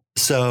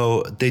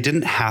 So they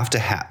didn't have to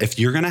have, if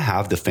you're going to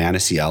have the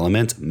fantasy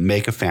element,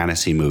 make a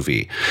fantasy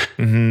movie.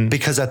 Mm-hmm.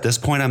 Because at this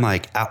point, I'm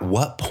like, at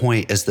what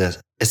point is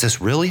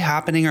this really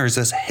happening? Or is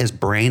this his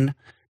brain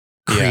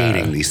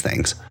creating these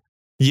things?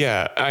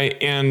 Yeah.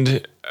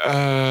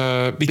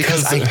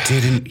 Because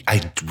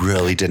I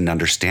really didn't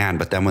understand.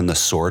 But then when the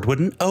sword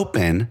wouldn't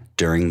open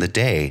during the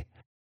day,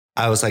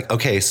 I was like,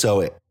 okay,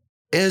 so it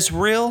is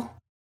real.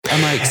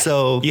 I'm like,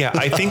 so yeah,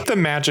 I think the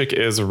magic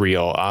is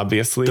real,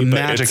 obviously. The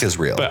magic is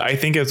real. But I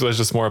think it was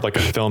just more of like a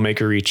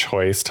filmmaker-y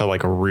choice to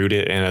like root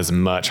it in as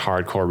much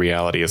hardcore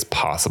reality as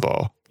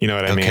possible. You know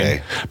what I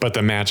mean? But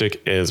the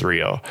magic is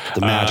real.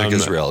 The magic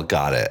is real.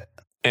 Got it.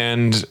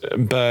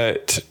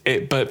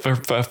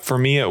 But for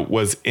me, it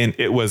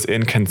was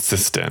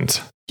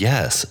inconsistent.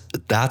 Yes,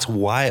 that's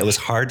why it was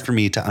hard for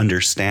me to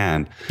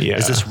understand. Yeah.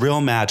 Is this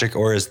real magic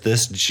or is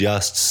this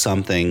just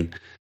something?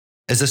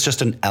 Is this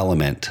just an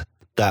element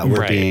that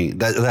we're being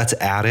that's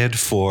added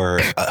for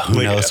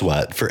who knows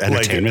what, for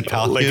entertainment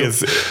value?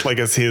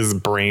 Is his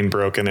brain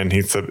broken and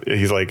he's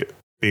like,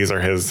 these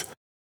are his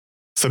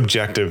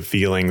subjective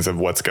feelings of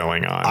what's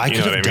going on. I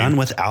could have done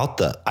without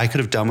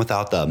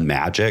the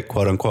magic,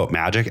 quote unquote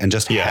magic, and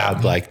just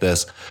had like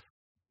this.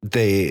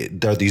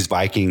 They're these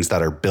Vikings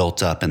that are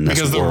built up in this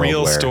because world.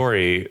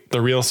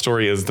 The real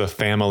story is the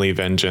family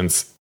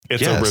vengeance.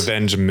 It's a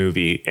revenge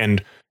movie,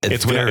 and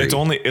it's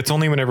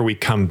only whenever we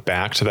come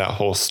back to that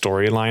whole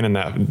storyline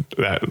and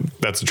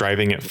that's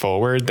driving it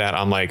forward that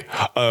I'm like,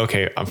 oh,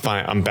 okay, I'm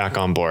fine, I'm back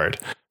on board.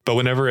 But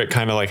whenever it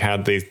kind of like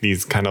had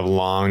these kind of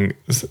long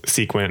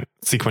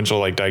sequential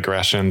like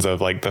digressions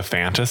of like the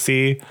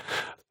fantasy,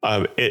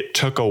 it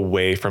took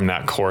away from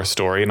that core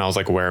story, and I was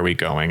like, where are we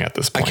going at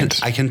this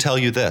point? I can tell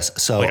you this.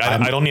 So like,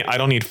 I don't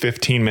need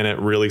 15-minute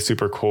really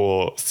super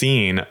cool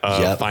scene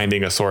of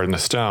finding a sword in a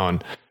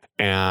stone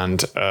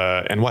and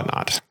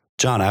whatnot.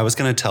 John, I was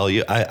going to tell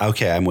you,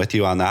 I'm with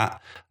you on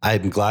that.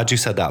 I'm glad you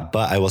said that,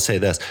 but I will say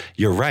this.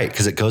 You're right,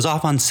 because it goes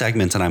off on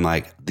segments, and I'm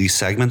like, these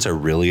segments are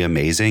really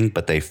amazing,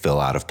 but they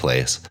feel out of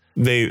place.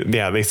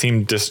 They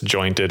seem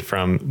disjointed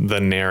from the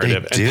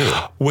narrative. They do.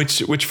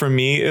 Which for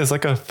me is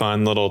like a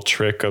fun little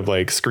trick of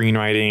like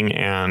screenwriting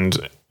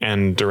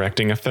and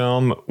directing a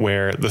film,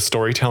 where the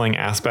storytelling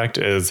aspect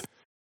is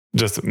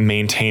just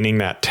maintaining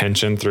that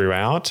tension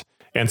throughout.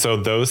 And so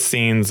those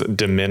scenes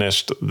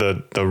diminished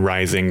the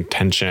rising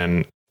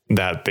tension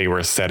that they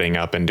were setting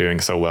up and doing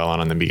so well on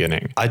in the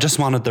beginning. I just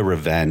wanted the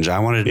revenge. I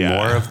wanted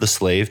more of the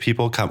slave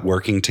people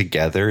working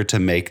together to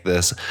make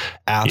this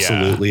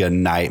absolutely a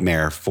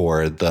nightmare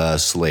for the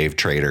slave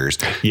traders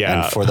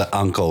and for the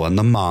uncle and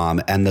the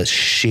mom and the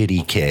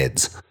shitty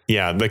kids.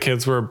 Yeah, the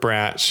kids were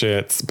brat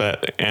shits,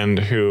 and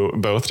who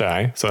both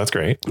die, so that's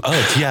great.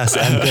 Oh yes,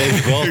 and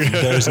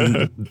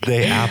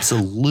they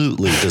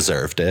absolutely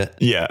deserved it.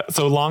 Yeah.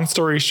 So long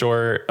story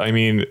short, I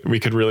mean, we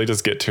could really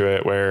just get to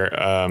it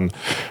where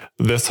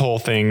this whole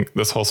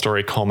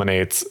story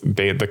culminates.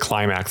 The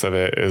climax of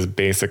it is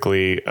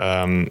basically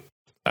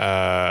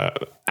Alexander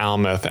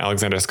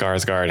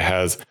Skarsgård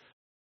has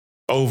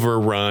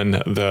overrun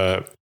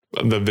the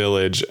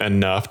village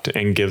enough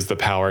and gives the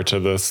power to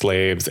the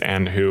slaves,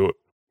 and who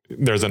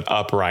there's an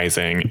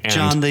uprising. And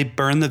John, they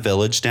burn the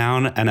village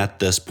down. And at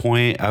this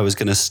point, I was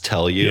going to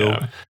tell you,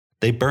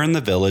 they burn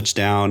the village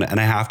down. And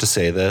I have to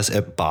say this,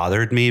 it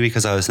bothered me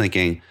because I was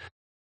thinking,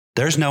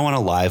 there's no one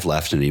alive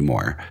left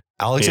anymore.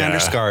 Alexander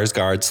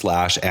Skarsgård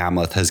 /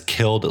 Amleth has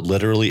killed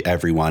literally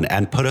everyone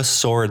and put a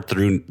sword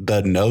through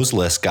the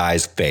noseless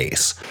guy's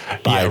face.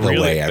 By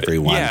the way,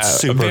 everyone,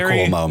 super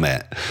cool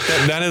moment.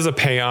 That is a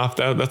payoff.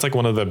 That's like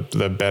one of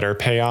the better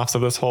payoffs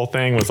of this whole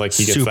thing was like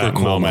he gets super that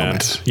cool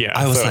moment. Yeah,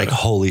 I was like,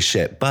 holy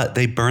shit! But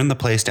they burned the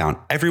place down.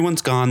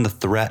 Everyone's gone. The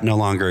threat no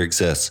longer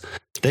exists.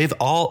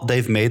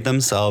 They've made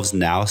themselves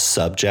now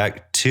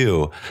subject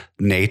to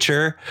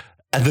nature.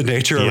 And the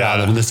nature around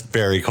them in this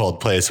very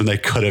cold place when they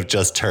could have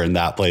just turned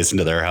that place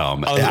into their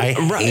home. I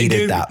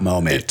hated that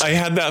moment. I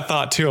had that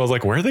thought too. I was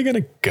like, where are they going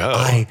to go?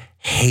 I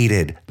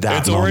hated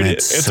that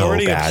moment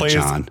bad,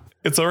 John.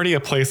 It's already a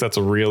place that's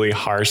really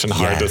harsh and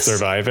hard to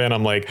survive in.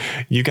 I'm like,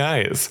 you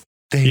guys,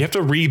 you have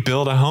to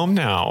rebuild a home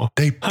now.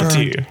 They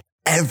burned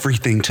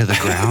everything to the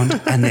ground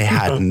and they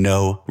had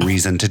no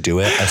reason to do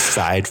it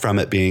aside from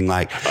it being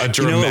like, a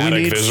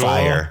dramatic visual.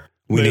 Fire.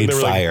 We need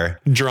fire.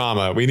 Like,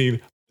 drama. We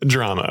need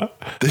drama.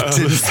 It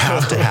didn't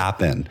have to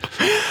happen.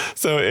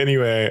 So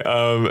anyway,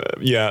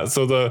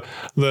 so the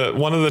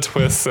one of the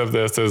twists of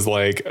this is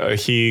like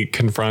he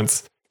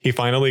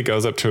finally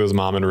goes up to his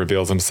mom and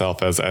reveals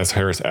himself as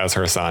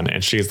her son,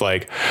 and she's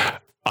like,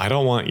 I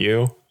don't want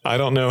you. I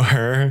don't know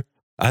her.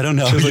 I don't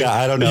know.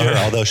 I don't know her,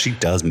 although she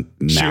does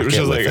mac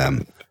it with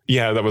them.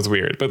 Yeah, that was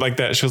weird. But like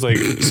that, she was like,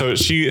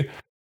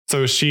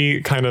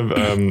 she kind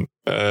of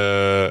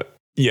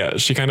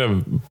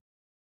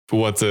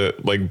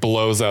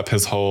blows up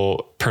his whole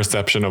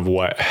perception of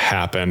what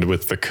happened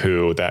with the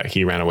coup that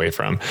he ran away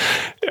from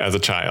as a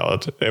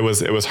child. It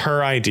was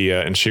her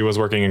idea, and she was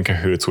working in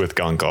cahoots with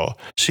Gunkel.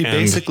 She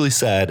basically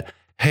said,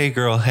 hey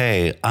girl,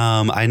 hey,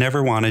 I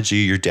never wanted you.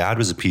 Your dad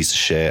was a piece of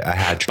shit. I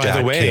had your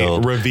dad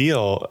killed.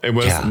 Reveal. It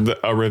was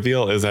a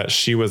reveal is that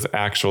she was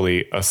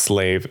actually a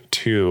slave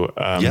to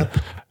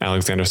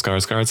Alexander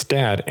Skarsgård's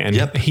dad, and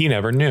he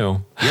never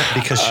knew. Yep,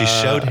 because she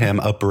showed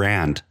him a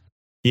brand.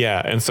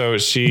 Yeah. And so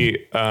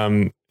she,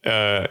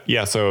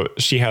 so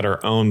she had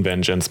her own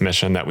vengeance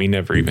mission that we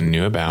never even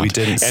knew about. We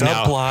didn't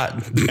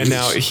subplot. And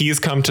now he's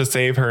come to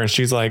save her, and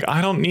she's like, I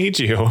don't need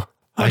you.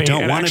 Honey. I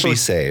don't want to be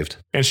saved.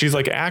 And she's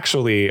like,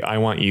 actually, I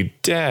want you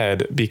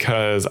dead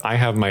because I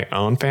have my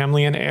own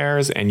family and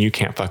heirs, and you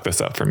can't fuck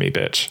this up for me,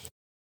 bitch.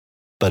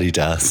 But he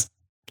does.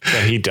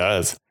 Yeah, he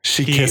does.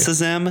 She kisses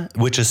him,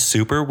 which is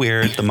super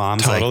weird. The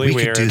mom's totally like,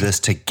 we weird. could do this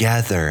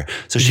together.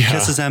 So she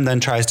kisses him, then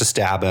tries to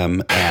stab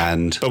him.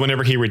 But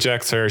whenever he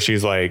rejects her,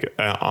 she's like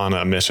on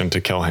a mission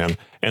to kill him.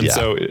 And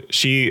so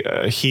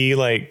he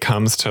like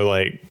comes to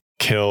like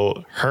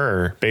kill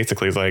her.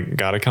 Basically, he's like,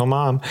 gotta kill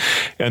mom.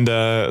 And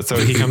so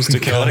he comes to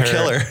kill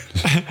her.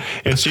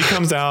 And she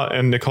comes out,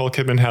 and Nicole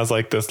Kidman has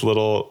like this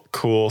little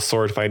cool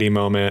sword fighting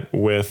moment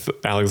with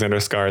Alexander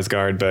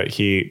Skarsgård, but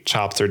he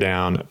chops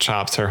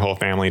her whole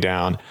family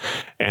down.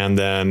 And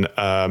then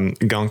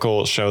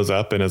Gunkel shows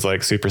up and is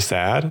like super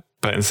sad.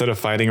 But instead of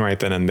fighting right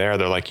then and there,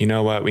 they're like, you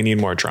know what? We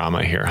need more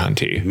drama here,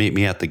 Hunty. Meet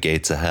me at the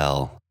gates of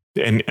hell.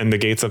 And the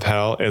gates of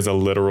hell is a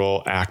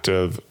literal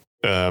active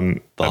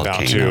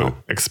about to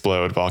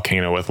explode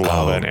volcano with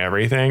lava and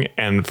everything.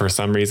 And for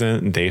some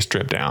reason, they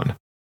strip down.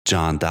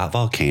 John, that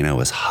volcano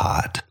is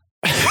hot.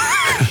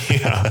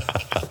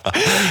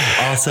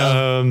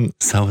 Also,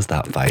 so was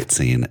that fight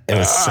scene. It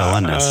was so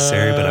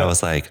unnecessary, but I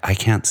was like, I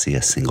can't see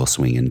a single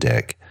swinging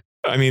dick.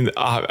 I mean,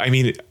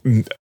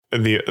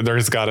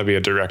 there's got to be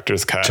a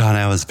director's cut. John,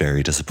 I was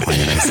very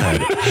disappointed.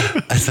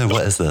 I said,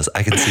 what is this?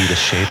 I can see the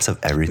shapes of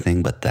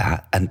everything but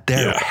that. And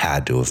there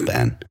had to have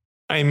been.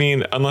 I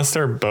mean, unless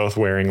they're both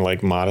wearing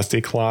like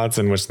modesty cloths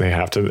in which they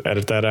have to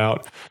edit that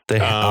out. They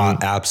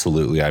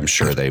absolutely, I'm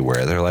sure they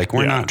were. They're like,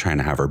 we're not trying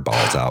to have her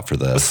balls out for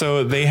this.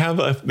 So they have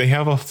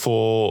a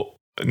full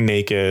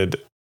naked,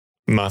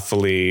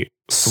 muscly,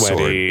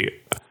 sweaty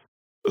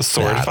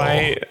sword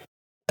fight.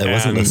 It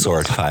wasn't the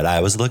sword fight I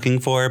was looking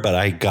for, but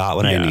I got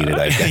what I needed,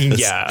 I guess.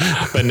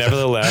 Yeah. But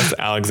nevertheless,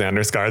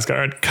 Alexander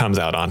Skarsgård comes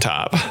out on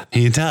top.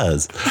 He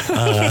does.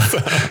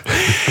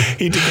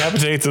 He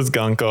decapitates his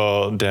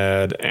Gunkel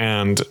dead,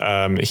 and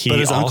but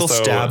his uncle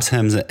stabs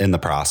him in the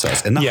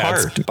process, in the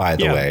heart, by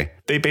the way.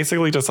 They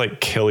basically just like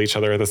kill each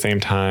other at the same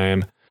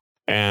time.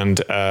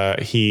 And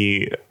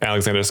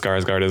Alexander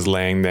Skarsgård is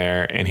laying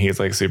there, and he's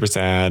like super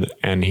sad,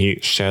 and he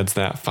sheds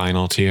that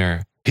final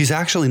tear. He's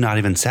actually not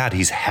even sad.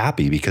 He's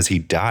happy because he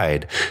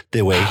died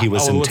the way he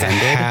was intended. It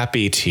was a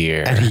happy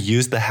tear. And he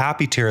used the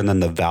happy tear, and then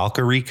the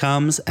Valkyrie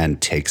comes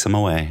and takes him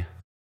away.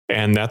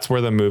 And that's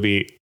where the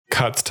movie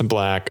cuts to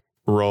black,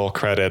 roll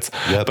credits.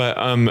 Yep.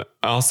 But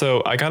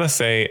also, I gotta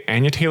say,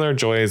 Anya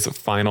Taylor-Joy's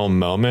final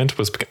moment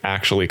was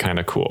actually kind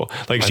of cool.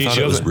 Like I thought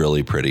it was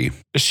really pretty.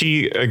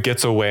 She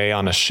gets away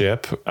on a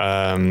ship.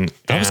 That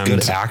was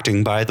good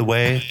acting, by the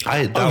way.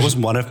 That was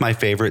one of my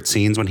favorite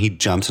scenes when he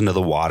jumps into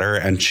the water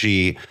and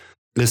she...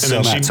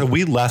 So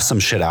we left some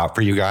shit out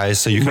for you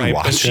guys so you can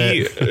watch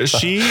it.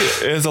 She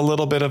is a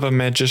little bit of a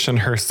magician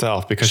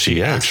herself because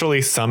she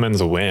actually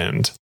summons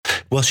wind.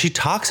 Well, she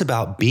talks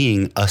about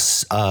being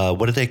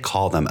what do they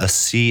call them? A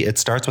C. It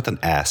starts with an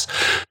S.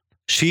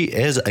 She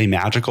is a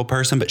magical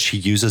person, but she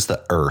uses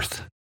the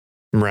earth.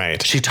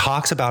 Right. She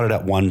talks about it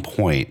at one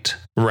point.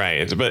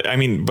 Right. But I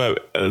mean,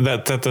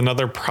 that's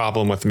another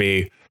problem with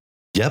me.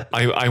 Yep.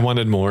 I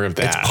wanted more of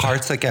that. It's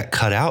parts that get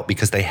cut out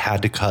because they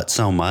had to cut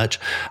so much.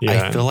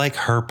 Yeah. I feel like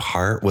her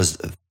part was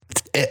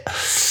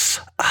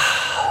her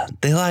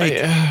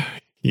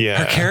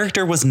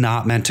character was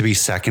not meant to be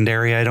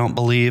secondary, I don't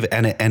believe.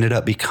 And it ended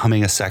up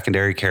becoming a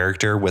secondary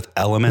character with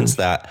elements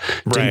that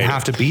didn't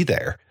have to be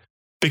there.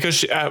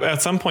 Because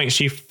at some point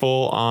she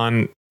full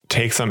on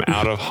takes him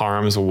out of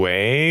harm's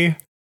way.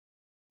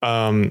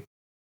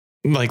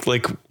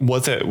 Like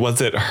was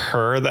it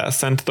her that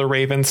sent the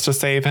ravens to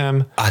save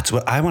him? That's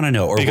what I want to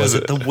know. Or was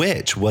it the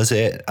witch? Was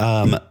it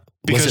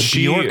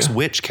Bjork's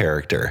witch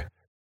character?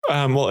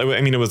 Well, I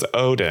mean, it was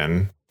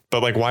Odin,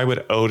 but like, why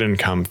would Odin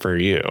come for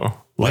you?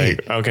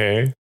 Like,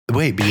 okay.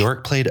 Wait,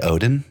 Bjork played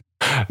Odin?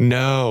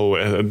 No,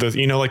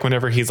 like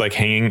whenever he's like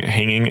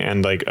hanging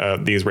and like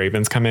these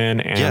ravens come in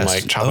and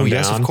like chop him down.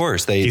 Yes, of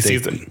course. He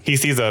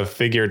sees a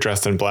figure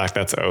dressed in black.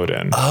 That's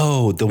Odin.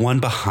 Oh, the one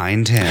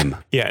behind him.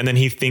 Yeah. And then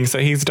he thinks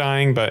that he's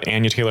dying, but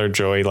Anya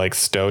Taylor-Joy like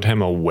stowed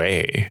him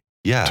away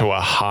to a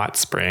hot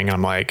spring.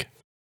 I'm like,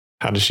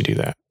 how did she do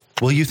that?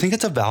 Well, you think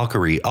it's a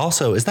Valkyrie.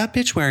 Also, is that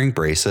bitch wearing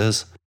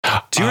braces?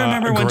 Do you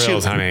remember when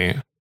grills, honey?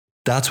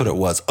 That's what it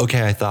was.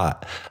 Okay. I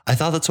thought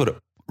that's what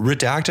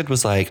Redacted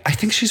was like, I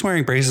think she's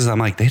wearing braces. I'm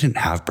like, they didn't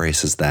have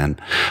braces then,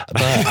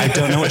 but I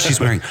don't know what she's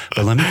wearing.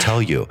 But let me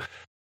tell you,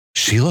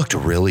 she looked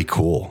really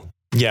cool.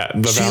 Yeah,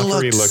 the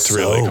Valkyrie looked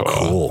really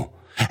cool.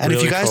 And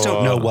if you guys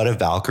don't know what a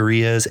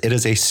Valkyrie is, it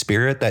is a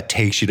spirit that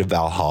takes you to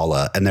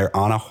Valhalla, and they're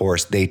on a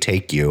horse. They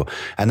take you,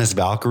 and this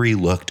Valkyrie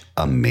looked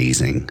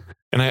amazing.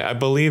 And I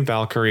believe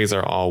Valkyries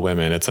are all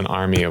women. It's an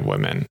army of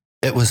women.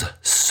 It was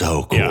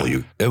so cool.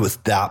 Yeah.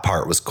 That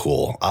part was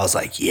cool. I was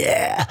like,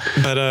 yeah.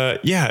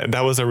 But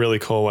that was a really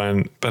cool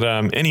one. But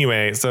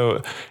anyway,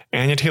 so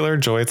Anya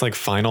Taylor-Joy's like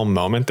final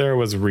moment there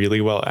was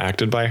really well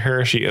acted by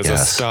her. She is a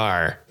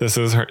star. This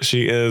is her.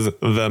 She is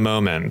the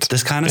moment.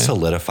 This kind of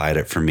solidified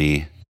it for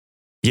me.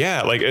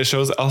 Yeah, like it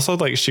shows also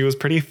like she was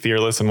pretty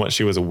fearless in what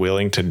she was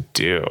willing to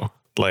do.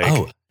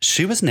 Like,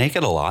 she was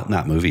naked a lot in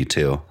that movie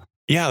too.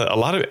 Yeah,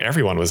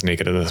 everyone was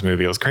naked in this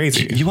movie. It was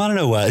crazy. You want to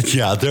know what?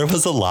 Yeah, there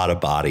was a lot of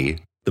body.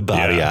 The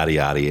body,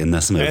 yaddy in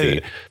this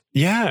movie.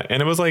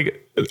 And it was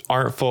like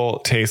artful,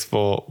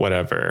 tasteful,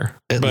 whatever.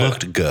 It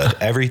looked good.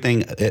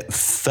 Everything, it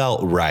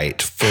felt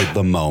right for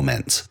the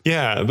moment.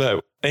 Yeah,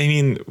 but I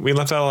mean, we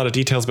left out a lot of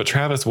details. But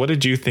Travis, what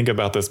did you think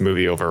about this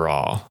movie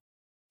overall?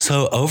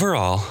 So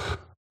overall,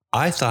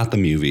 I thought the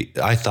movie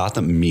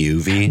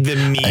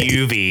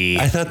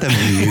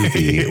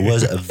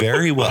was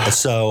very well.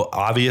 So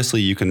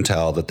obviously you can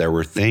tell that there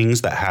were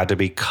things that had to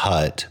be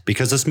cut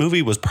because this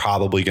movie was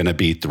probably going to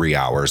be 3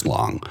 hours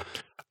long.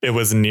 It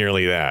was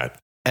nearly that.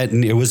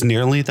 And it was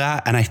nearly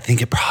that. And I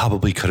think it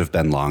probably could have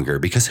been longer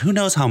because who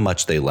knows how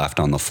much they left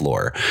on the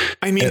floor.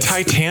 I mean,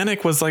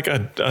 Titanic was like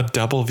a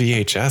double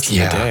VHS in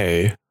the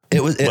day.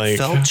 It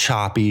felt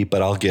choppy,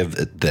 but I'll give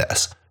it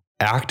this.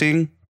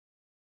 Acting,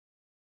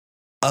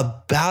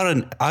 I'm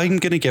going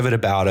to give it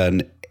about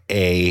an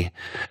A.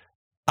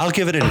 I'll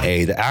give it an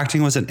A. The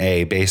acting was an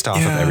A based off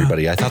of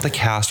everybody. I thought the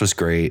cast was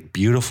great.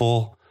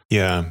 Beautiful.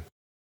 Yeah.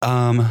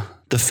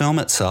 The film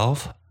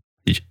itself,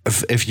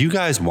 if you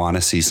guys want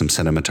to see some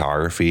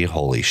cinematography,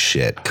 holy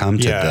shit, come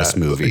to this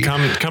movie.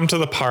 Come to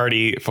the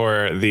party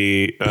for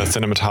the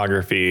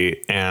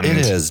cinematography. And it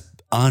is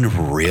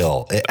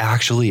unreal. It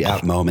actually,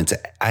 at moments,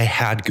 I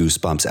had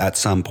goosebumps at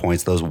some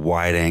points, those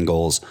wide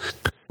angles,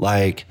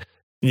 like...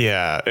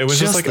 Yeah, it was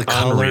just like the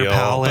color unreal,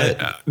 palette.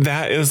 But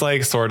that is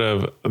like sort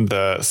of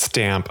the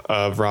stamp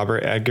of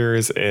Robert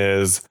Eggers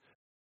is,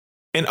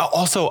 and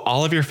also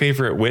all of your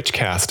favorite witch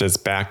cast is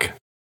back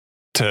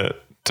to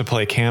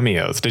play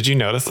cameos. Did you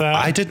notice that?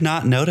 I did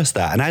not notice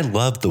that, and I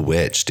love the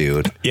witch,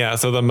 dude. Yeah,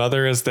 so the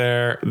mother is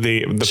there.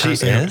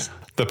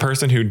 The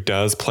person who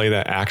does play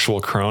that actual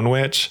crone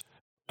witch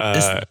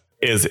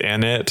is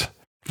in it.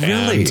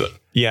 Really? And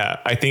yeah,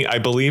 I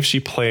believe she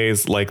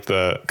plays like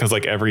because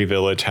like every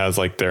village has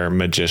like their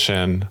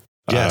magician.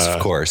 Yes,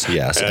 of course.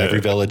 Yes, every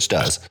village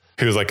does.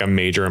 Who's like a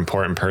major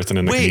important person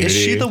in the community. Wait, is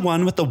she the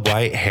one with the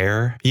white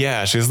hair?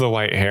 Yeah, she's the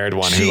white haired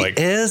one.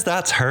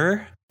 That's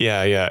her?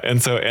 Yeah.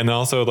 And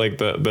also like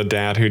the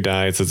dad who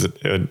dies is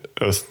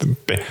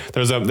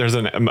there's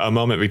a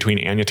moment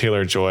between Anya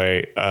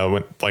Taylor-Joy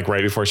right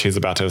before she's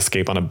about to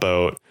escape on a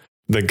boat.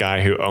 The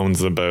guy who owns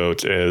the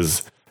boat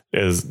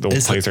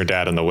plays her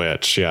dad in The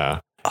Witch. Yeah.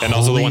 And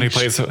also the one who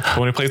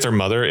plays her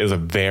mother is a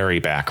very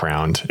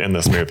background in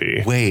this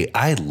movie. Wait,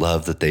 I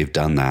love that they've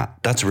done that.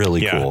 That's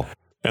really cool.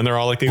 And they're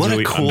all like these what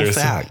really a cool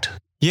fact.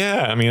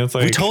 Yeah. I mean, it's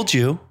like, we told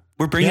you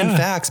we're bringing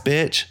facts,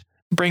 bitch.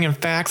 Bringing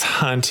facts,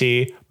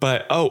 Hunty.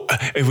 But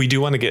if we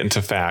do want to get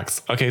into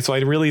facts, okay. So I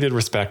really did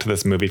respect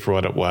this movie for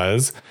what it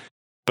was,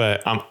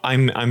 but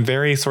I'm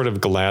very sort of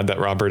glad that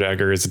Robert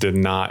Eggers did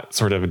not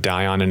sort of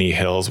die on any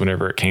hills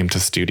whenever it came to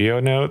studio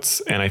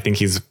notes, and I think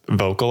he's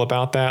vocal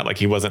about that. Like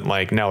he wasn't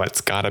like, no, it's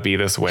got to be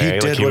this way. He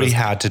did what he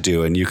had to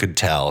do, and you could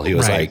tell he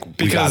was like,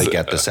 we got to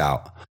get this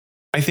out.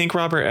 I think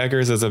Robert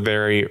Eggers is a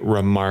very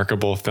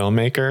remarkable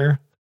filmmaker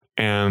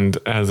and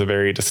has a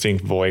very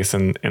distinct voice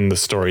in the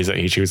stories that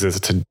he chooses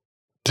to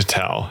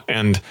tell.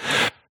 And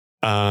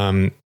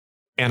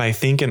I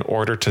think in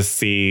order to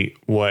see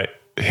what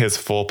his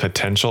full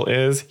potential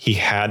is, he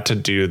had to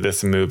do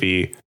this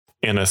movie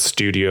in a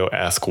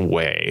studio-esque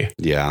way.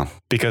 Yeah.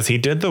 Because he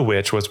did The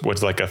Witch,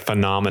 was like a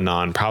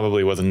phenomenon,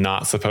 probably was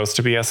not supposed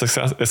to be as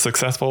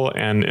successful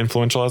and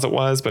influential as it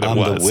was, but it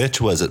was. The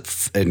Witch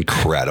was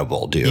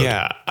incredible, dude.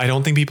 Yeah. I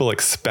don't think people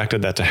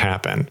expected that to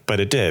happen, but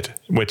it did,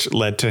 which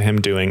led to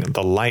him doing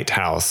The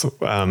Lighthouse.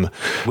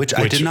 Which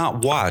I did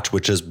not watch,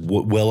 which is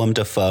Willem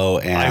Dafoe.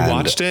 And I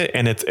watched it,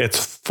 and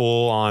it's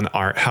full-on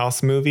art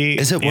house movie.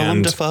 Is it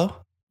Willem Dafoe?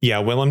 Yeah,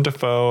 Willem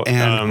Dafoe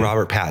and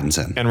Robert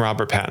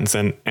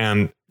Pattinson.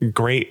 And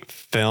great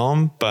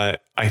film,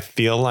 but I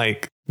feel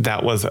like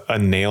that was a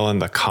nail in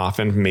the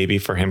coffin maybe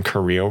for him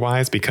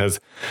career-wise,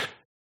 because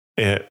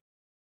it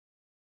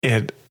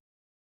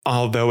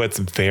although it's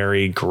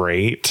very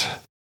great,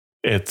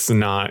 it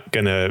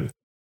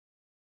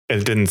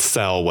didn't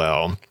sell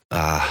well.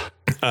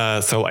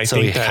 So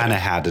he kind of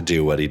had to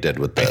do what he did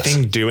with this. I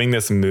think doing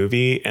this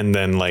movie and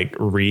then like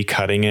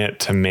recutting it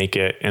to make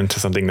it into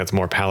something that's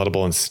more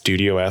palatable and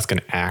studio-esque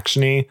and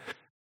actiony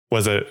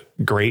was a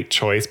great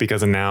choice,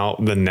 because now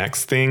the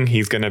next thing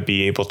he's going to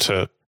be able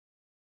to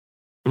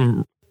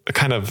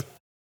kind of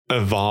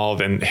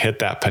evolve and hit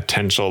that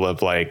potential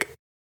of like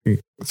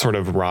sort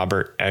of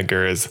Robert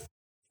Eggers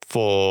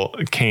full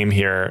came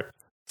here.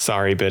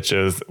 Sorry,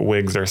 bitches,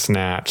 wigs are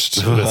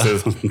snatched.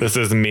 This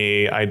is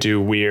me. I do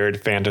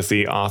weird,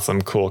 fantasy,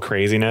 awesome, cool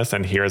craziness.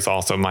 And here's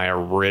also my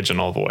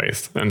original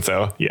voice. And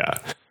so, yeah.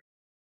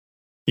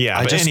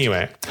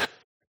 Anyway.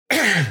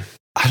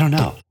 I don't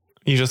know.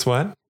 You just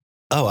what?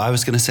 Oh, I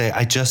was going to say,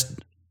 I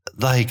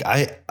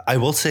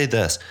will say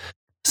this.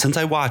 Since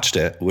I watched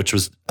it, which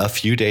was a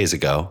few days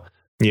ago.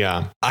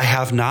 Yeah. I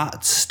have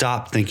not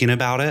stopped thinking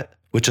about it,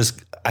 which is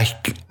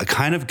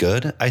kind of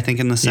good, I think,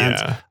 in the sense.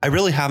 Yeah. I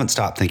really haven't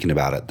stopped thinking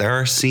about it. There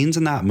are scenes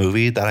in that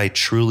movie that I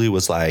truly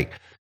was like,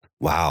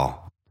 wow.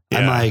 Yeah.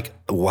 I'm like,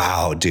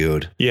 wow,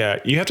 dude. Yeah,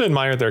 you have to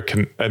admire their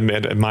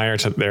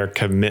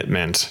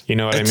commitment. You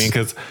know what I mean?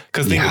 Because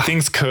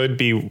things could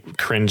be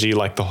cringy,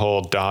 like the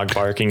whole dog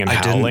barking and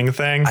howling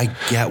thing. I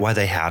get why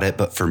they had it,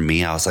 but for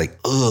me, I was like,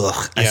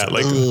 ugh.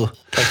 Like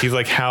he's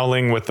like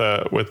howling with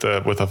a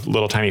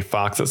little tiny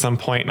fox at some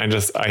point, and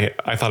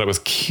I thought it was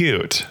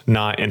cute,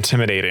 not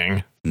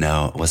intimidating.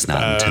 No, it was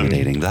not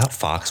intimidating. That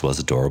fox was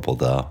adorable,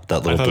 though.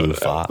 That little blue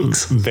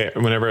fox.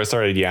 Whenever it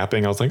started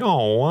yapping, I was like,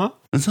 oh.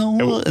 Which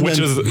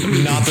is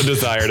not the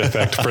desired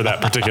effect for that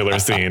particular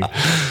scene.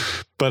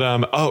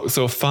 But,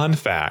 so fun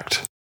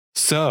fact.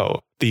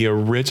 So the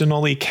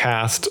originally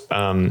cast,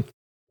 so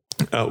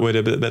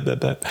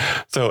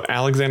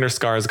Alexander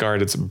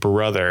Skarsgård's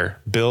brother,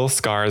 Bill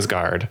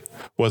Skarsgård,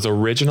 was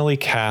originally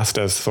cast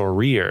as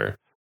Thorir,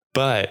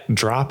 but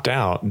dropped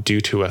out due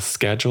to a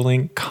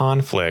scheduling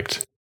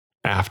conflict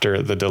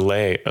after the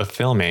delay of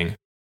filming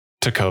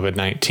to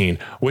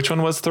COVID-19. Which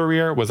one was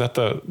Thorir? Was that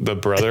the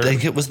brother? I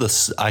think it was the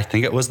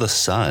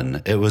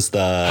son. It was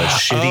the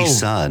shitty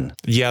son.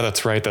 Yeah,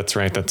 that's right.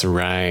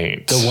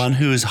 The one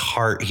whose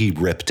heart he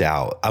ripped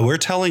out. We're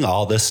telling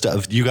all this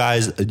stuff. You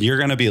guys, you're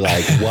going to be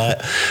like,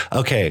 what?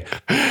 Okay.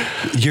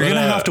 You're going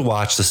to have to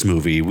watch this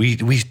movie. We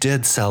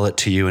did sell it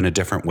to you in a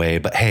different way,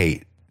 but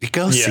hey,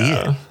 go see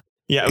it.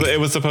 Yeah,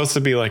 it was supposed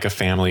to be like a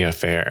family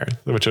affair,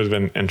 which would have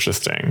been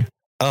interesting.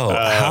 Oh,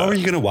 how are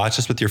you going to watch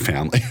this with your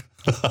family?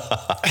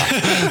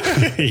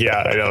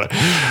 Yeah, I know.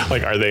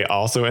 Like, are they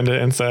also into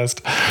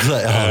incest?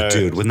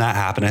 Dude, when that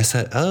happened, I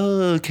said,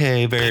 oh,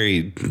 okay,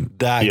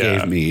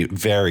 gave me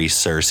very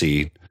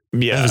Cersei.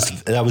 Yeah.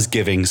 That was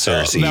giving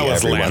Cersei. That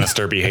was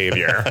Lannister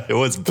behavior. It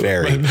was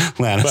very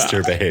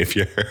Lannister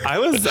behavior.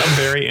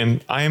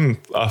 I'm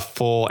a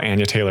full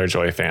Anya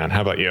Taylor-Joy fan.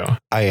 How about you?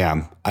 I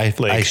am. I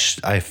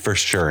for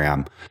sure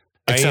am.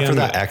 Except for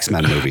that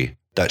X-Men movie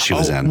that she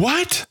was in.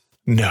 What?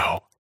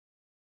 No.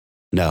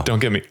 Don't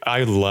get me.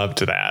 I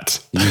loved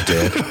that. You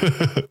did?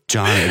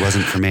 John, it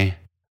wasn't for me.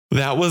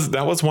 That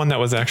was one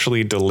that was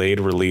actually delayed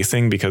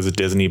releasing because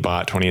Disney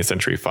bought 20th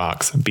Century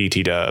Fox,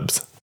 BT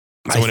dubs.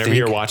 So whenever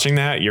you're watching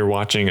that, you're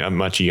watching a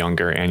much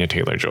younger Anya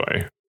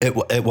Taylor-Joy.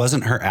 It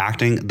wasn't her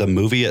acting. The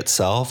movie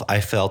itself,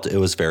 I felt it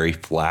was very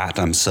flat.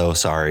 I'm so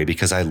sorry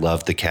because I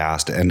loved the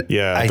cast. And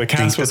yeah, the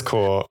cast was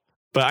cool.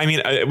 But I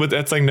mean,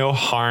 that's like no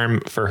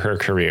harm for her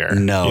career.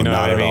 No, you know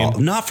not what at I mean? all.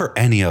 Not for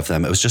any of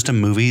them. It was just a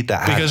movie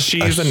that had because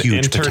she's an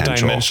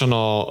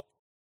interdimensional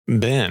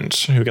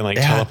bench who can like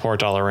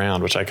teleport all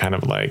around, which I kind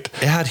of liked.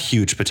 It had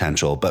huge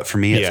potential, but for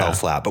me, it fell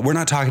flat. But we're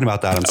not talking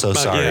about that. I'm so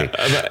sorry.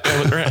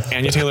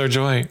 Anya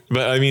Taylor-Joy.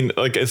 But I mean,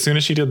 like as soon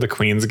as she did the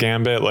Queen's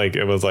Gambit, like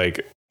it was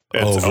like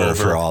it's over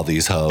for all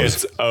these hoes.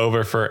 It's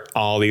over for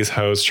all these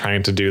hoes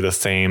trying to do the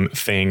same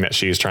thing that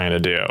she's trying to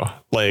do.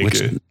 Like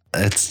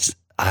it's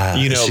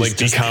like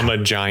become a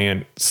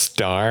giant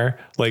star.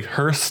 Like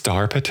her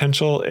star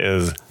potential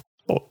is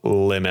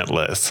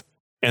limitless.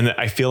 And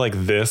I feel like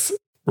this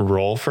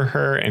role for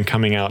her and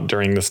coming out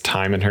during this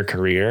time in her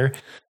career,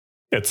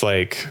 it's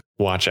like,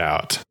 watch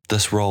out.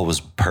 This role was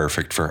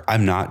perfect for her.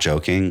 I'm not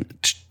joking.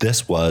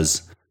 This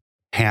was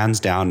hands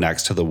down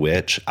next to The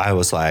Witch. I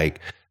was like,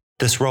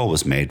 this role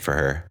was made for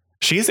her.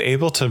 She's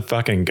able to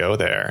fucking go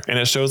there. And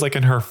it shows like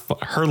in her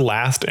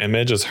last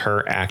image is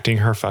her acting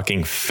her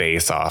fucking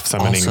face off,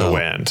 summoning the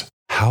wind.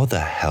 How the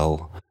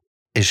hell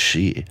is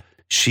she?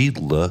 She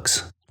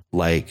looks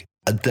like,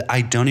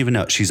 I don't even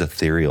know. She's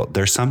ethereal.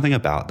 There's something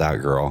about that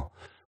girl.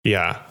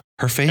 Yeah.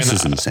 Her face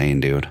is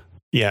insane, dude.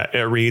 Yeah.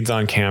 It reads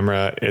on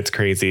camera. It's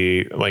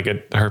crazy. Like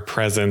her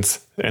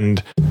presence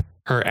and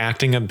her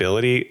acting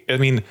ability. I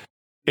mean,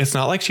 it's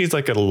not like she's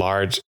like a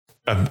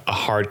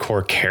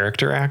hardcore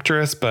character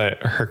actress, but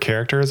her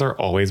characters are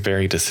always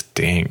very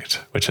distinct,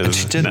 which is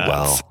she did nuts.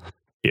 well.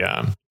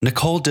 Yeah.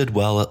 Nicole did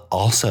well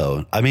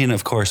also. I mean,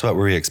 of course, what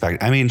were we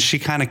expecting? I mean, she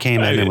kind of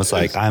came in and was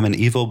like, I'm an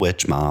evil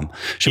witch mom.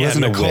 She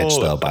wasn't Nicole, a witch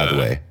though, by the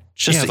way.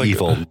 Just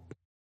evil.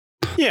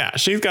 Yeah.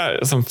 She's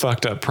got some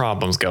fucked up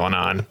problems going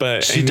on,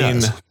 but she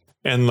does.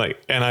 And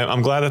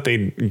I'm glad that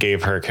they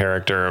gave her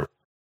character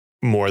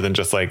more than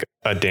just like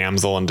a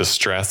damsel in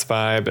distress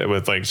vibe. It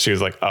was like, she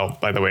was like, oh,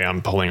 by the way,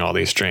 I'm pulling all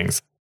these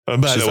strings. By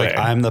She's the way, like,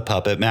 I'm the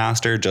puppet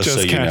master, just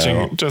so you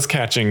know. Just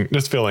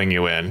filling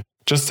you in.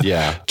 Just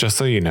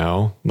so you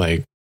know,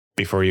 like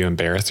before you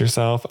embarrass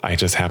yourself, I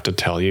just have to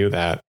tell you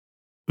that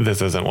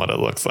this isn't what it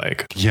looks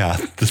like. Yeah.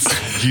 This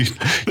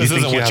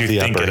isn't what you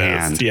think it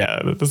is.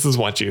 Yeah. This is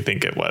what you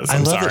think it was. I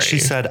love that she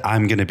said,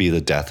 I'm going to be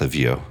the death of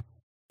you.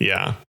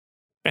 Yeah.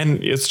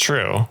 And it's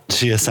true.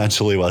 She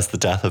essentially was the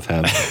death of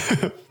him.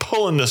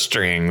 Pulling the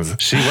strings.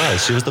 She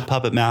was the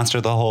puppet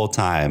master the whole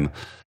time.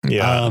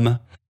 Yeah.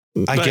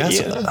 I guess.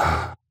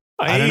 Yeah.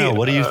 I don't know.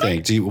 What do you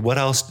think? What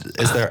else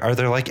is there? Are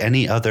there like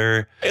any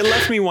other? It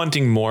left me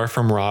wanting more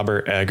from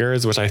Robert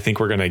Eggers, which I think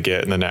we're going to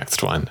get in the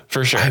next one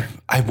for sure.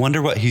 I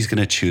wonder what he's going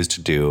to choose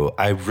to do.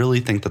 I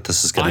really think that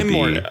this is going to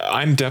be.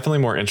 I'm definitely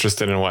more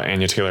interested in what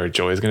Anya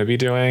Taylor-Joy is going to be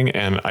doing.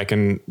 And I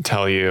can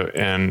tell you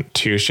in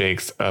 2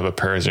 shakes of a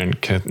Persian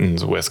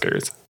kitten's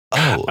whiskers.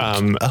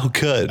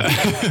 Good.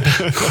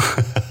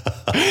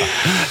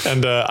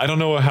 And I don't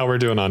know how we're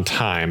doing on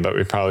time, but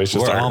we probably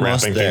should start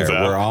wrapping things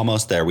up. We're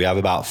almost there. We have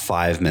about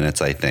 5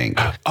 minutes, I think.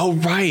 Oh,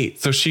 right.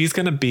 So she's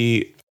going to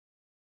be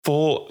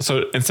full.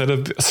 So instead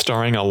of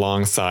starring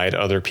alongside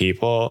other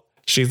people,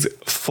 she's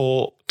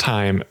full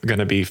time going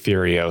to be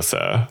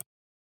Furiosa.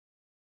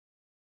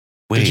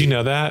 Wait, did you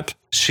know that?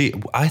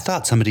 I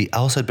thought somebody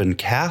else had been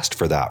cast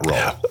for that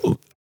role.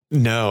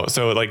 No,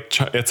 so like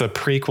it's a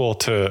prequel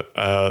to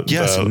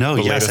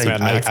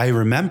I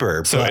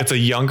remember. So it's a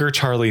younger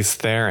Charlize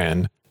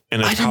Theron,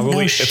 and it's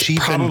probably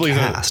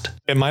cast.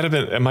 It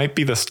might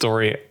be the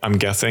story, I'm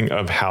guessing,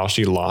 of how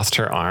she lost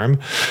her arm.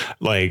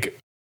 Like,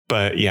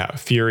 but yeah,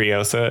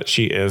 Furiosa.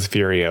 She is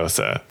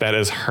Furiosa. That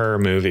is her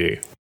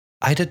movie.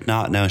 I did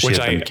not know she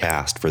had been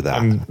cast for that.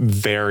 I'm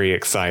very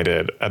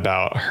excited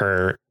about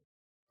her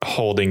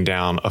holding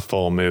down a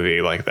full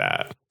movie like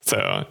that.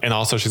 So, and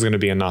also she's going to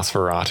be in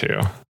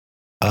Nosferatu.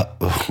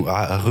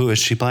 Who is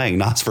she playing?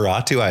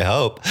 Nosferatu, I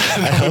hope.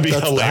 That would be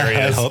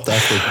hilarious. I hope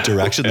that's the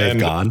direction they've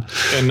gone.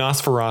 And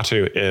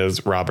Nosferatu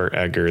is Robert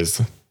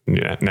Eggers'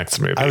 next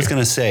movie. I was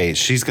going to say,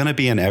 she's going to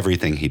be in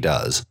everything he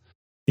does.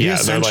 He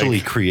essentially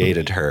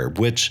created her,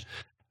 which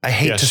I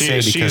hate to say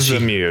because she's the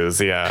muse.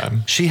 Yeah.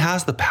 She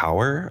has the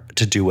power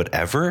to do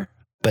whatever,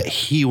 but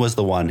he was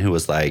the one who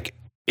was like,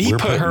 He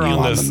put her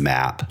on the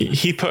map.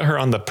 He put her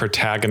on the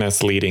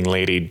protagonist leading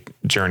lady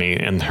journey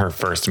in her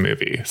first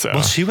movie. So,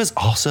 well, she was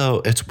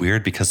also, it's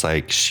weird because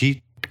like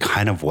she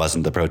kind of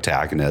wasn't the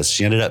protagonist.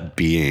 She ended up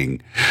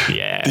being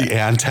the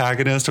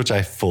antagonist, which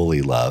I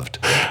fully loved.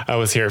 I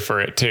was here for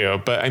it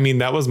too. But I mean,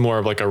 that was more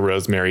of like a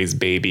Rosemary's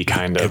Baby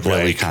kind of. It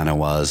really kind of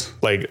was.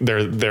 Like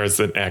there's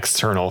an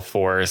external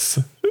force,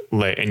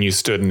 and you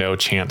stood no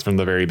chance from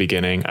the very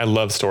beginning. I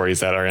love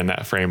stories that are in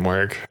that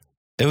framework.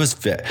 It was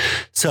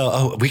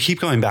we keep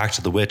going back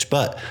to The Witch,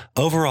 but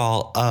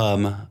overall,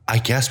 I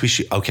guess we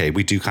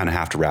do kind of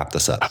have to wrap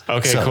this up.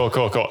 Okay, so,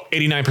 cool.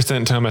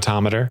 89%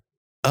 tomatometer.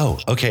 Oh,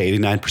 okay.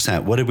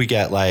 89%. What did we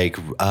get? Like,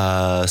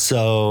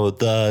 so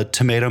the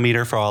tomato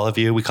meter for all of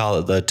you, we call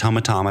it the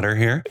tomatometer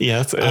here.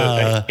 Yes.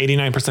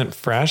 89%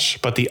 fresh,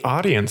 but the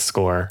audience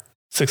score,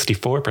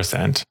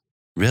 64%.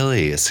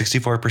 Really?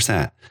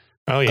 64%.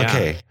 Oh yeah.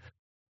 Okay.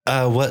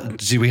 What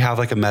do we have,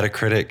 like a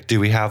Metacritic? Do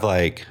we have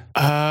like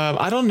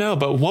I don't know,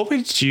 but what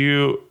would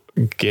you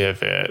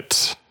give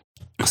it?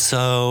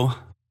 So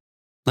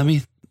let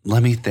me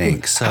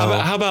think. So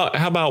how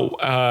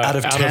about out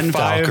of 10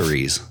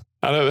 Valkyries?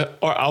 Or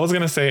I was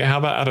gonna say, how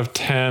about out of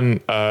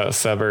 10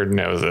 severed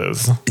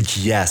noses?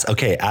 Yes.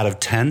 Okay. Out of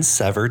 10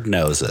 severed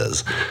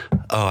noses.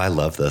 Oh, I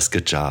love this.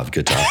 Good job.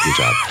 Good job. Good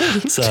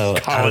job. So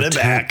calling it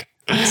back.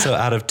 So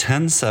out of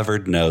 10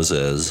 severed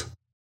noses,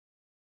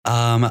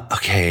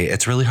 okay,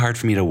 it's really hard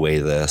for me to weigh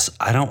this.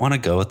 I don't want to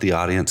go with the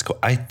audience.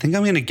 I think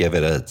I'm going to give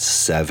it a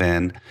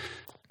 7.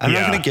 I'm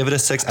not going to give it a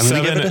 6. I'm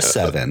going to give it a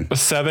 7. A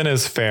 7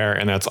 is fair,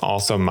 and that's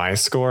also my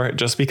score,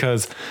 just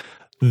because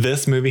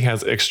this movie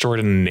has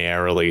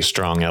extraordinarily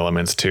strong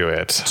elements to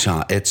it.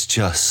 John, it's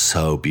just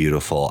so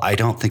beautiful. I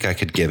don't think I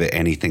could give it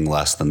anything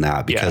less than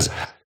that, because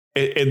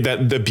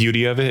that the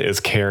beauty of it is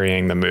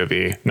carrying the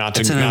movie.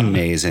 It's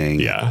amazing.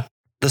 Yeah.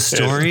 The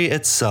story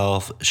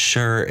itself,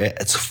 sure,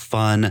 it's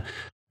fun.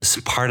 It's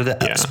part of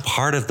it's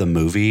part of the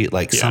movie.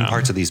 Like some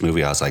parts of these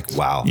movies, I was like,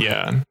 wow.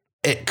 Yeah.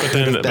 It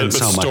could have been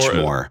so much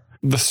more.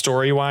 The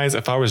story wise,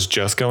 if I was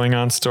just going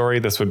on story,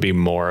 this would be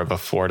more of a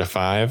 4 to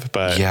 5.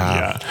 But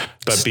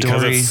but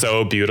because it's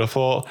so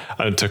beautiful,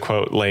 to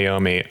quote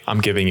Laomi, I'm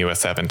giving you a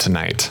 7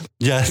 tonight.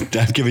 Yeah,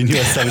 I'm giving you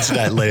a 7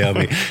 tonight,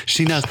 Laomi.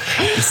 She knows.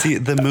 You see,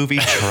 the movie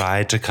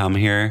tried to come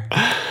here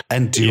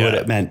and do what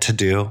it meant to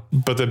do,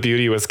 but the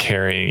beauty was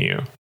carrying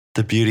you.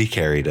 The beauty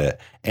carried it,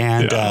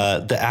 and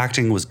the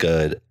acting was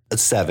good. A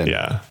 7.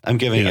 Yeah, I'm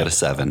giving it a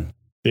 7.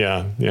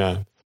 Yeah.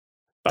 I'm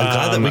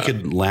glad that we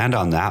could land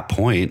on that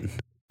point.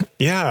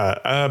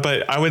 Yeah,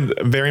 but I would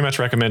very much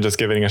recommend just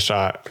giving it a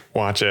shot.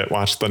 Watch it.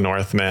 Watch The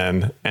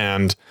Northman.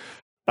 And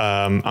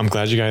I'm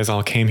glad you guys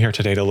all came here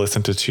today to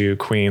listen to two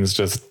queens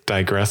just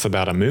digress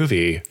about a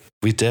movie.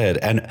 We did.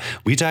 And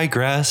we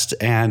digressed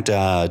and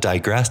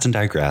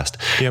digressed.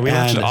 Yeah, we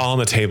left it all on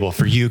the table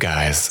for you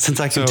guys. Since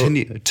I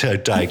continue to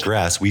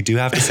digress, we do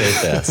have to say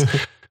this.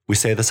 We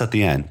say this at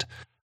the end.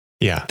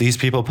 Yeah. These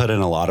people put in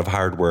a lot of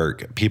hard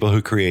work. People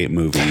who create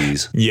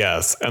movies.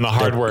 Yes. And the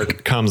hard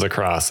work comes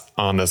across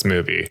on this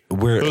movie.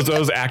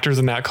 Those actors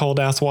in that cold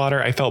ass water,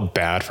 I felt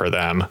bad for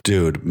them.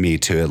 Dude, me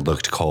too. It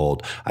looked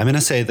cold. I'm going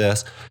to say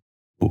this.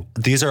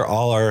 These are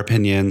all our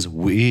opinions.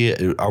 We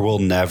will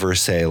never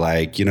say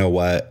like, you know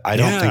what? I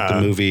don't think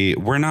the movie,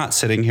 we're not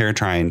sitting here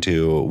trying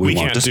to, we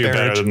won't can't do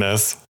better than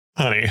this,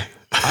 honey.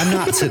 I'm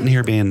not sitting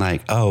here being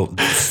like, oh,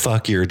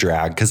 fuck your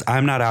drag, because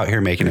I'm not out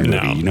here making a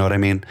movie. You know what I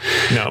mean?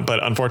 No,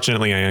 but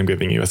unfortunately, I am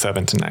giving you a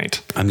 7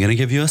 tonight. I'm going to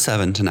give you a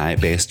 7 tonight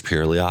based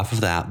purely off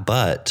of that.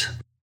 But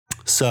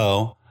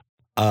so,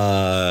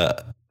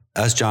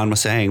 as John was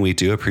saying, we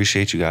do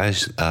appreciate you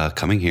guys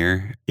coming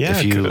here. Yeah,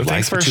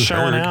 thanks for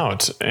showing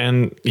out.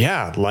 And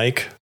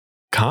like,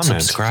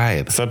 comment,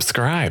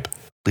 subscribe.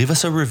 Leave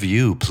us a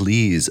review,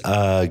 please.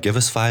 Give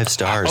us 5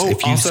 stars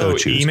if you so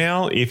choose.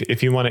 Email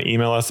if you want to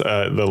email us.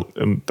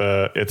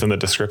 It's in the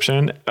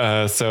description.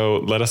 So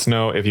let us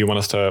know if you want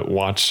us to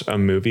watch a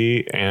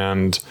movie,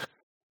 and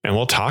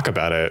we'll talk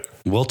about it.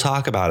 We'll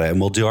talk about it,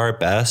 and we'll do our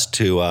best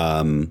to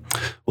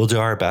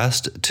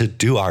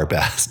do our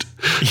best.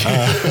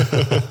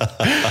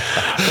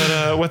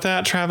 But with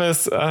that,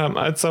 Travis,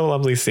 it's so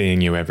lovely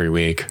seeing you every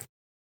week.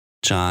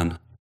 John,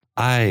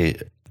 I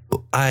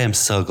am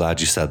so glad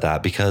you said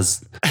that,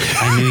 because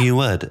I knew you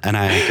would, and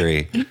I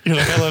agree. You're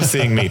like, I love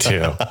seeing me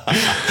too.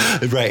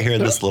 Right here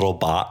in this little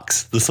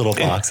box in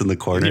the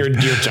corner.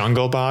 Your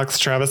jungle box.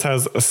 Travis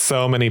has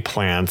so many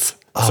plants.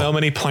 So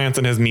many plants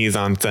in his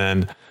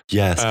mise-en-scène.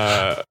 Yes.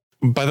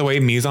 By the way,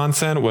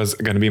 mise-en-scène was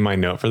going to be my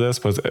note for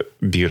this, was a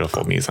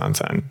beautiful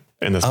mise-en-scène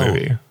in this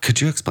movie.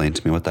 Could you explain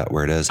to me what that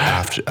word is?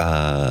 After, do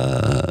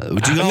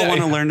you all want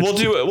to learn?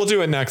 We'll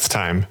do it next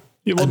time.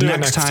 We'll do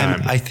next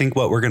time. I think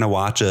what we're going to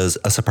watch is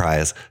a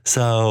surprise.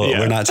 So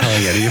we're not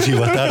telling any of you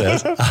what that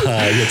is.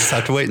 You just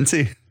have to wait and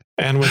see.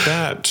 And with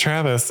that,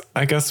 Travis,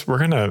 I guess I'm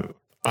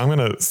going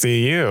to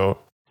see you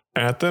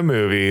at the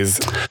movies.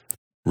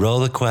 Roll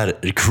the credits.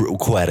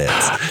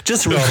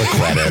 Just roll the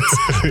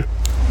credits.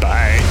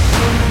 Bye.